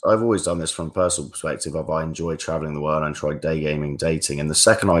I've always done this from a personal perspective. I enjoy traveling the world and tried day gaming, dating. And the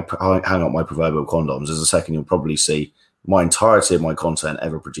second I hang up my proverbial condoms is the second you'll probably see my entirety of my content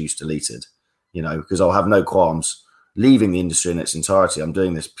ever produced deleted. Because I'll have no qualms leaving the industry in its entirety. I'm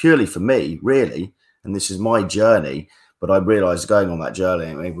doing this purely for me, really, and this is my journey. But I realised going on that journey,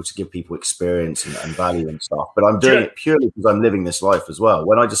 I'm able to give people experience and value and stuff. But I'm doing it purely because I'm living this life as well.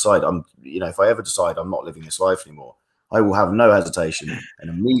 When I decide if I ever decide I'm not living this life anymore, I will have no hesitation and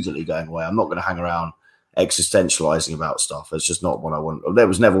immediately going away. I'm not going to hang around existentializing about stuff. It's just not what I want. That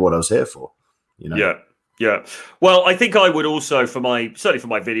was never what I was here for. Yeah. Well, I think I would also, certainly for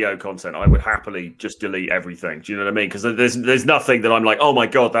my video content, I would happily just delete everything. Do you know what I mean? Because there's nothing that I'm like, oh my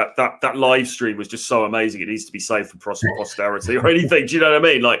God, that live stream was just so amazing. It needs to be saved for posterity or anything. Do you know what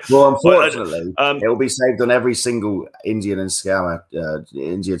I mean? Well, unfortunately, it will be saved on every single Indian and Chinese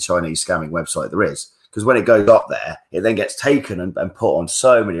scamming website there is. Because when it goes up there, it then gets taken and put on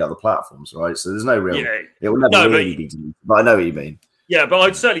so many other platforms, right? So there's no real. It will never really be deleted. But I know what you mean. Yeah, but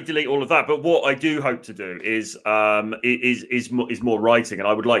I'd certainly delete all of that. But what I do hope to do is more writing, and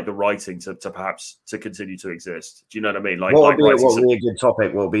I would like the writing to perhaps to continue to exist. Do you know what I mean? What would be a good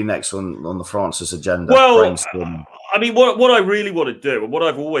topic? What will be next on the Francis agenda? Well, I mean, what I really want to do, and what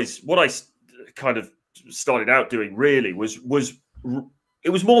I kind of started out doing really was it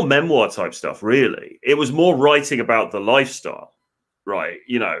was more memoir type stuff. Really, it was more writing about the lifestyle, right?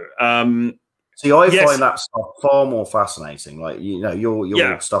 See, I find that stuff far more fascinating. Like,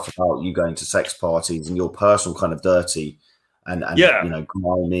 your stuff about you going to sex parties and your personal kind of dirty and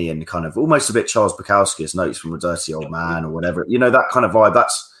grimy and kind of almost a bit Charles Bukowski's Notes from a Dirty Old Man or whatever. That kind of vibe.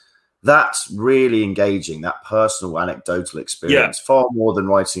 That's really engaging. That personal anecdotal experience, far more than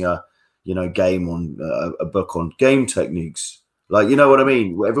writing a game on a book on game techniques. Like, you know what I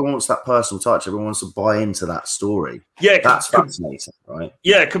mean? Everyone wants that personal touch. Everyone wants to buy into that story. Yeah, that's fascinating, right?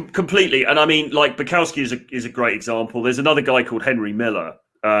 Yeah, completely. And I mean, like, Bukowski is a great example. There's another guy called Henry Miller,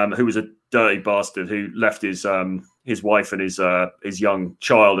 who was a dirty bastard who left his his wife and his young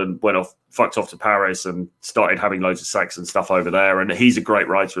child and fucked off to Paris and started having loads of sex and stuff over there. And he's a great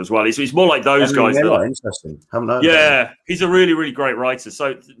writer as well. It's more like those guys. Interesting. He's a really, really great writer.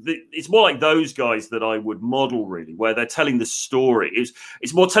 So it's more like those guys that I would model, really, where they're telling the story.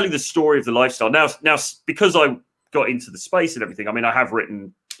 It's more telling the story of the lifestyle. Now, because I got into the space and everything, I mean, I have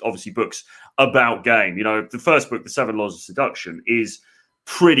written, obviously, books about game. You know, the first book, The 7 Laws of Seduction, is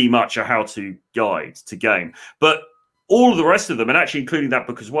pretty much a how-to guide to game. But all of the rest of them, and actually including that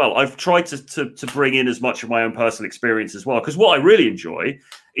book as well, I've tried to bring in as much of my own personal experience as well. Because what I really enjoy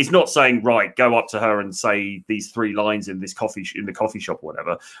is not saying, right, go up to her and say these 3 lines in the coffee shop or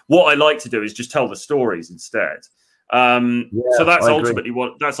whatever. What I like to do is just tell the stories instead. So that's ultimately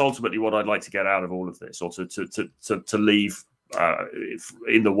what I'd like to get out of all of this, or to leave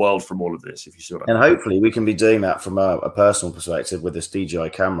in the world from all of this, if you see what I mean. And hopefully we can be doing that from a personal perspective with this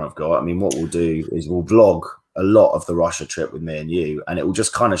DJI camera I've got. I mean, what we'll do is we'll vlog a lot of the Russia trip with me and you, and it will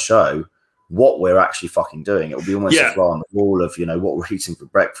just kind of show what we're actually fucking doing. It will be almost a fly on the wall of, you know, what we're eating for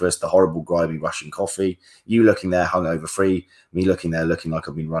breakfast, the horrible grimy Russian coffee, you looking there hungover free, me looking there looking like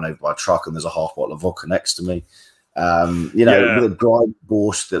I've been run over by a truck and there's a half bottle of vodka next to me. The grime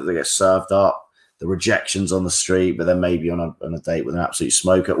borscht that they get served up, the rejections on the street, but then maybe on a date with an absolute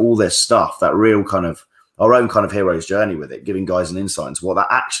smoker, all this stuff, that real kind of our own kind of hero's journey with it, giving guys an insight into what that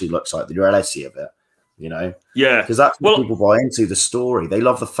actually looks like, the reality of it. You know, because that's what people buy into, the story. They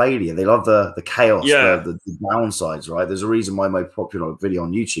love the failure, they love the chaos, the downsides. Right? There's a reason why my popular video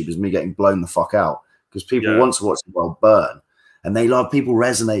on YouTube is me getting blown the fuck out, because people want to watch the world burn, and they love, people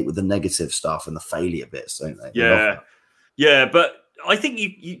resonate with the negative stuff and the failure bits, don't they? But I think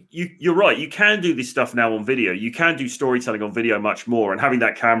you're right. You can do this stuff now on video. You can do storytelling on video much more, and having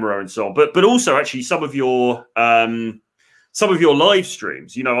that camera and so on. But also actually some of your live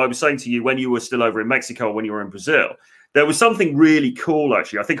streams, you know, I was saying to you when you were still over in Mexico, when you were in Brazil, there was something really cool,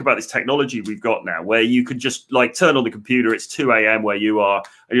 actually. I think about this technology we've got now where you could just like turn on the computer. It's 2 a.m. where you are,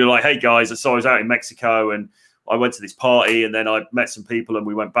 and you're like, hey, guys, so I was out in Mexico and I went to this party and then I met some people and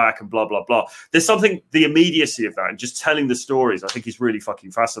we went back and blah, blah, blah. There's something, the immediacy of that and just telling the stories, I think is really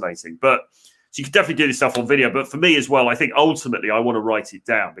fucking fascinating. But so you could definitely do this stuff on video. But for me as well, I think ultimately I want to write it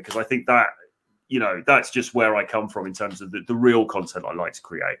down, because I think that, you know, that's just where I come from in terms of the real content I like to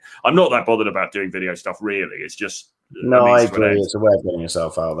create. I'm not that bothered about doing video stuff, really. It's just... No, I agree. It's a way of getting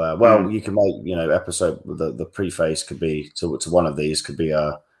yourself out there. Well, you can make, you know, episode, the preface could be to one of these, could be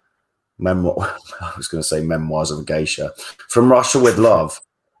a memoir. I was going to say Memoirs of a Geisha, From Russia with Love,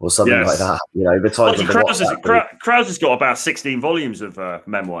 or something like that. You know, the title. Krause has got about 16 volumes of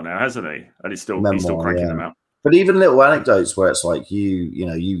memoir now, hasn't he? And he's still cranking them out. But even little anecdotes where it's like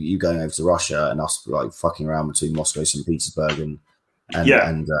you going over to Russia and us like fucking around between Moscow, St. Petersburg, and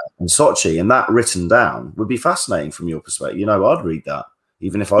Sochi, and that written down would be fascinating from your perspective. You know, I'd read that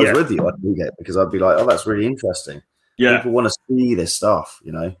even if I was with you. I'd read it because I'd be like, oh, that's really interesting. Yeah, people want to see this stuff.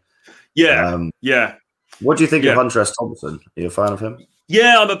 You know. Yeah. What do you think of Hunter S. Thompson? Are you a fan of him?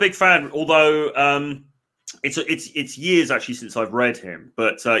 Yeah, I'm a big fan. Although it's years actually since I've read him,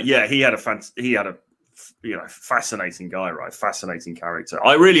 but he had a fascinating guy, right? Fascinating character.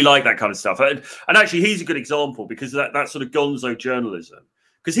 I really like that kind of stuff. And actually, he's a good example because that sort of gonzo journalism.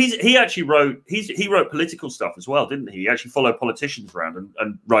 Because he actually wrote political stuff as well, didn't he? He actually followed politicians around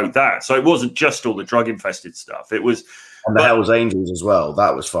and wrote that. So it wasn't just all the drug infested stuff. It was the Hells Angels as well.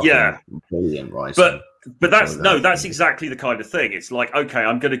 That was fucking brilliant, right? But that's exactly the kind of thing. It's like, okay,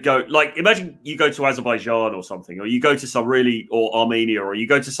 I'm going to go, like, imagine you go to Azerbaijan or something, or you go to or Armenia, or you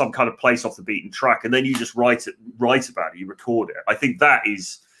go to some kind of place off the beaten track, and then you just write about it, you record it. I think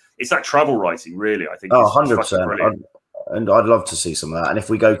it's that travel writing, really. I think. 100%. And I'd love to see some of that. And if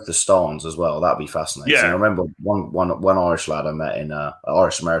we go to the Stans as well, that'd be fascinating. Yeah. I remember one Irish lad I met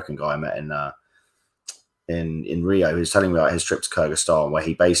Irish American guy I met in Rio, who's telling me about his trip to Kyrgyzstan, where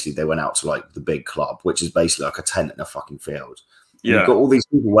they went out to like the big club, which is basically like a tent in a fucking field. Yeah. You've got all these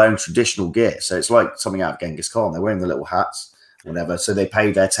people wearing traditional gear. So it's like something out of Genghis Khan. They're wearing the little hats, whatever. So they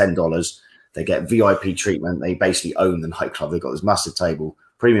pay their $10. They get VIP treatment. They basically own the nightclub. They've got this massive table,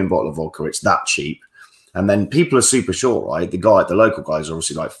 premium bottle of vodka. It's that cheap. And then people are super short, right? The local guys are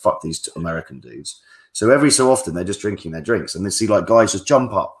obviously like, fuck these American dudes. So every so often they're just drinking their drinks, and they see like guys just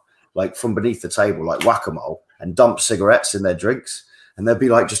jump up like from beneath the table, like whack-a-mole, and dump cigarettes in their drinks. And they'll be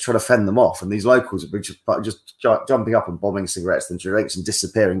like just trying to fend them off. And these locals will be just jumping up and bombing cigarettes into drinks and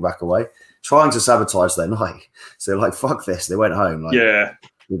disappearing back away, trying to sabotage their night. So they're like, fuck this. They went home. Like,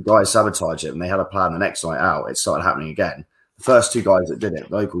 the guys sabotaged it, and they had a plan the next night out. It started happening again. The first two guys that did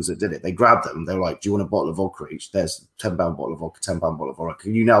it, locals that did it, they grabbed them. They were like, "Do you want a bottle of vodka each? There's £10 bottle of vodka, £10 bottle of vodka.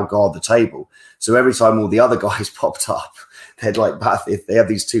 Can you now guard the table?" So every time all the other guys popped up, they'd like they had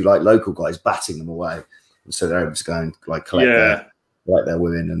these two like local guys batting them away, and so they're able to go and like collect their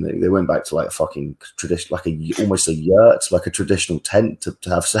women, and they went back to like a fucking tradition, like almost a yurt, like a traditional tent to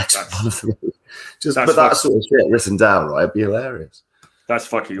have sex with one of them. Just put that sort of shit written down, right? It'd be hilarious. That's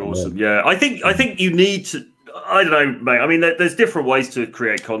fucking awesome. Yeah, I think you need to. I don't know, mate. I mean, there's different ways to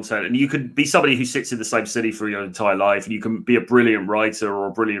create content, and you could be somebody who sits in the same city for your entire life, and you can be a brilliant writer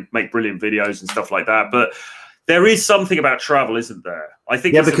or make brilliant videos and stuff like that. But there is something about travel, isn't there? I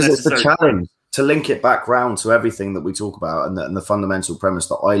think because it's the challenge to link it back round to everything that we talk about, and the fundamental premise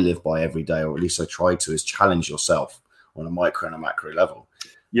that I live by every day, or at least I try to, is challenge yourself on a micro and a macro level.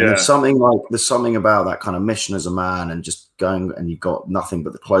 Yeah, there's something about that kind of mission as a man, and just going and you've got nothing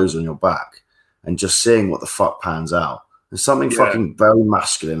but the clothes on your back, and just seeing what the fuck pans out. There's something fucking very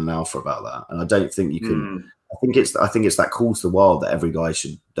masculine and alpha about that, and I don't think you can. I think it's that call to the wild that every guy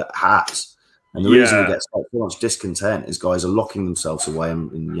has. And the reason we get so much discontent is guys are locking themselves away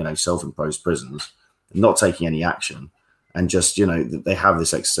in self-imposed prisons, not taking any action, and just they have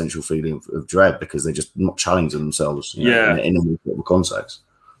this existential feeling of dread because they're just not challenging themselves in any sort of context.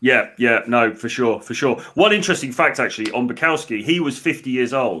 Yeah, no, for sure. One interesting fact, actually, on Bukowski, he was 50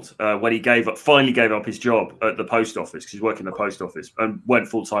 years old when he finally gave up his job at the post office, because he's working in the post office, and went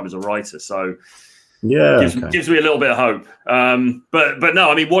full time as a writer. So gives me a little bit of hope. But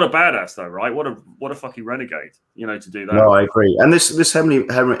no, I mean, what a badass though, right? What a fucking renegade, to do that. No, I agree. And this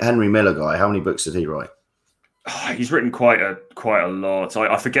Henry Miller guy, how many books did he write? He's written quite a lot.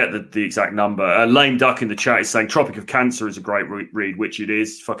 I forget the exact number. Lame Duck in the chat is saying Tropic of Cancer is a great read, which it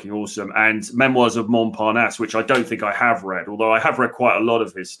is, fucking awesome. And Memoirs of Montparnasse, which I don't think I have read, although I have read quite a lot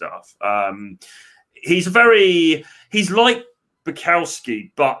of his stuff. He's like Bukowski,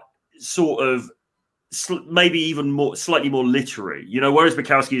 but sort of maybe even slightly more literary, whereas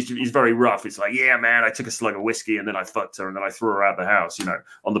Bukowski is very rough. It's like, yeah, man, I took a slug of whiskey and then I fucked her and then I threw her out the house,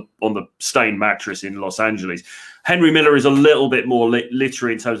 on the stained mattress in Los Angeles. Henry Miller is a little bit more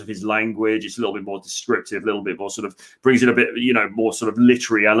literary in terms of his language. It's a little bit more descriptive, a little bit more sort of brings in a bit, more sort of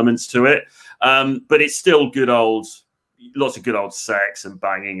literary elements to it. But it's still lots of good old sex and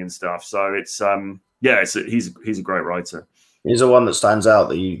banging and stuff. So it's, he's a great writer. Is there one that stands out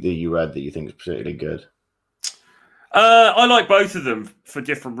that you read that you think is particularly good? I like both of them for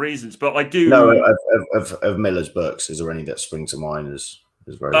different reasons, but I do. No, of Miller's books, is there any that spring to mind as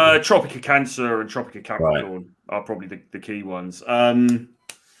very good? Tropic of Cancer and Tropic of Capricorn are probably the key ones. I'm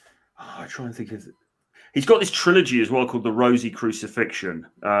trying to think of. He's got this trilogy as well called The Rosy Crucifixion.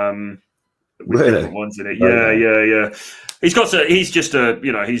 With different ones in it. Yeah. He's just a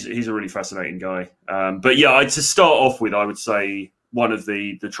really fascinating guy. But yeah, to start off with, I would say one of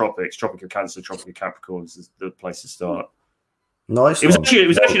the tropics, Tropic of Cancer, Tropic of Capricorns is the place to start. Nice. It was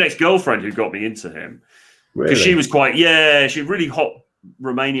actually an ex-girlfriend who got me into him. Because she was she's a really hot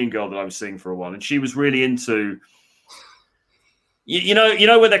Romanian girl that I was seeing for a while, and she was really into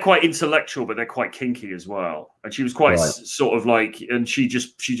when they're quite intellectual, but they're quite kinky as well. And she was quite sort of like, and she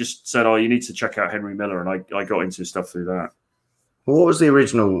just said, "Oh, you need to check out Henry Miller," and I got into stuff through that. Well, what was the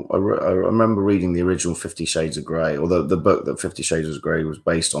original? I remember reading the original 50 Shades of Grey, or the book that 50 Shades of Grey was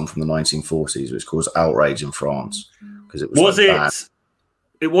based on from the 1940s, which caused outrage in France because it was.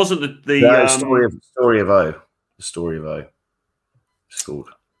 It wasn't the Story of O. The Story of O. It's called.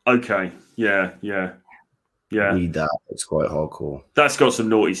 Okay. Yeah. Read that. It's quite hardcore. That's got some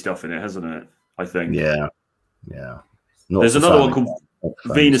naughty stuff in it, hasn't it? I think. Yeah. There's another one called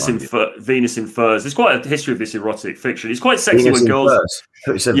Venus in Furs. There's quite a history of this erotic fiction. It's quite sexy when girls.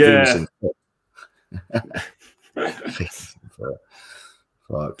 Venus in Furs.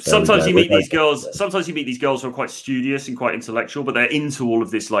 Sometimes you meet these girls. Sometimes you meet these girls who are quite studious and quite intellectual, but they're into all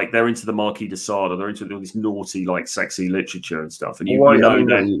of this. Like they're into the Marquis de Sade. They're into all this naughty, like sexy literature and stuff.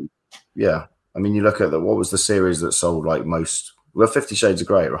 And yeah. I mean, you look at what was the series that sold like most? Well, 50 Shades of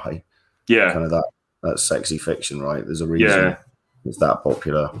Grey, right? Yeah, kind of that sexy fiction, right? There's a reason it's that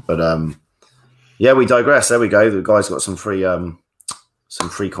popular. But we digress. There we go. The guys got some free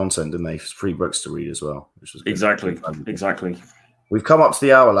content, didn't they? Free books to read as well, which was good. Exactly. We've come up to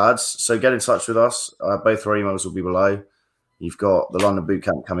the hour, lads. So get in touch with us. Both our emails will be below. You've got the London Boot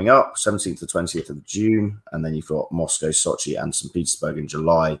Camp coming up, 17th to 20th of June, and then you've got Moscow, Sochi, and St. Petersburg in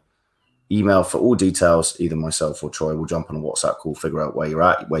July. Email for all details. Either myself or Troy will jump on a WhatsApp call, figure out where you're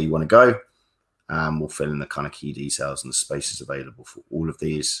at, where you want to go, and we'll fill in the kind of key details and the spaces available for all of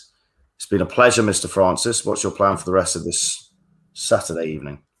these. It's been a pleasure, Mr. Francis. What's your plan for the rest of this Saturday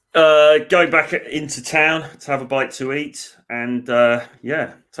evening? Going back into town to have a bite to eat, and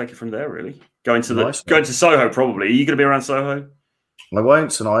yeah, take it from there. Really, going to Soho probably. Are you going to be around Soho? I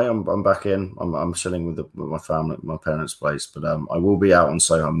won't tonight. I'm back in. I'm chilling with my family at my parents' place, but I will be out on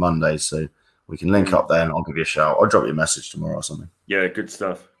Soho on Monday, so we can link up then. I'll give you a shout. I'll drop you a message tomorrow or something. Yeah, good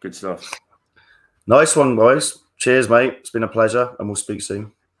stuff. Good stuff. Nice one, boys. Cheers, mate. It's been a pleasure, and we'll speak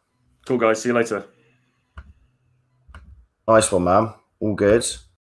soon. Cool, guys. See you later. Nice one, man. All good.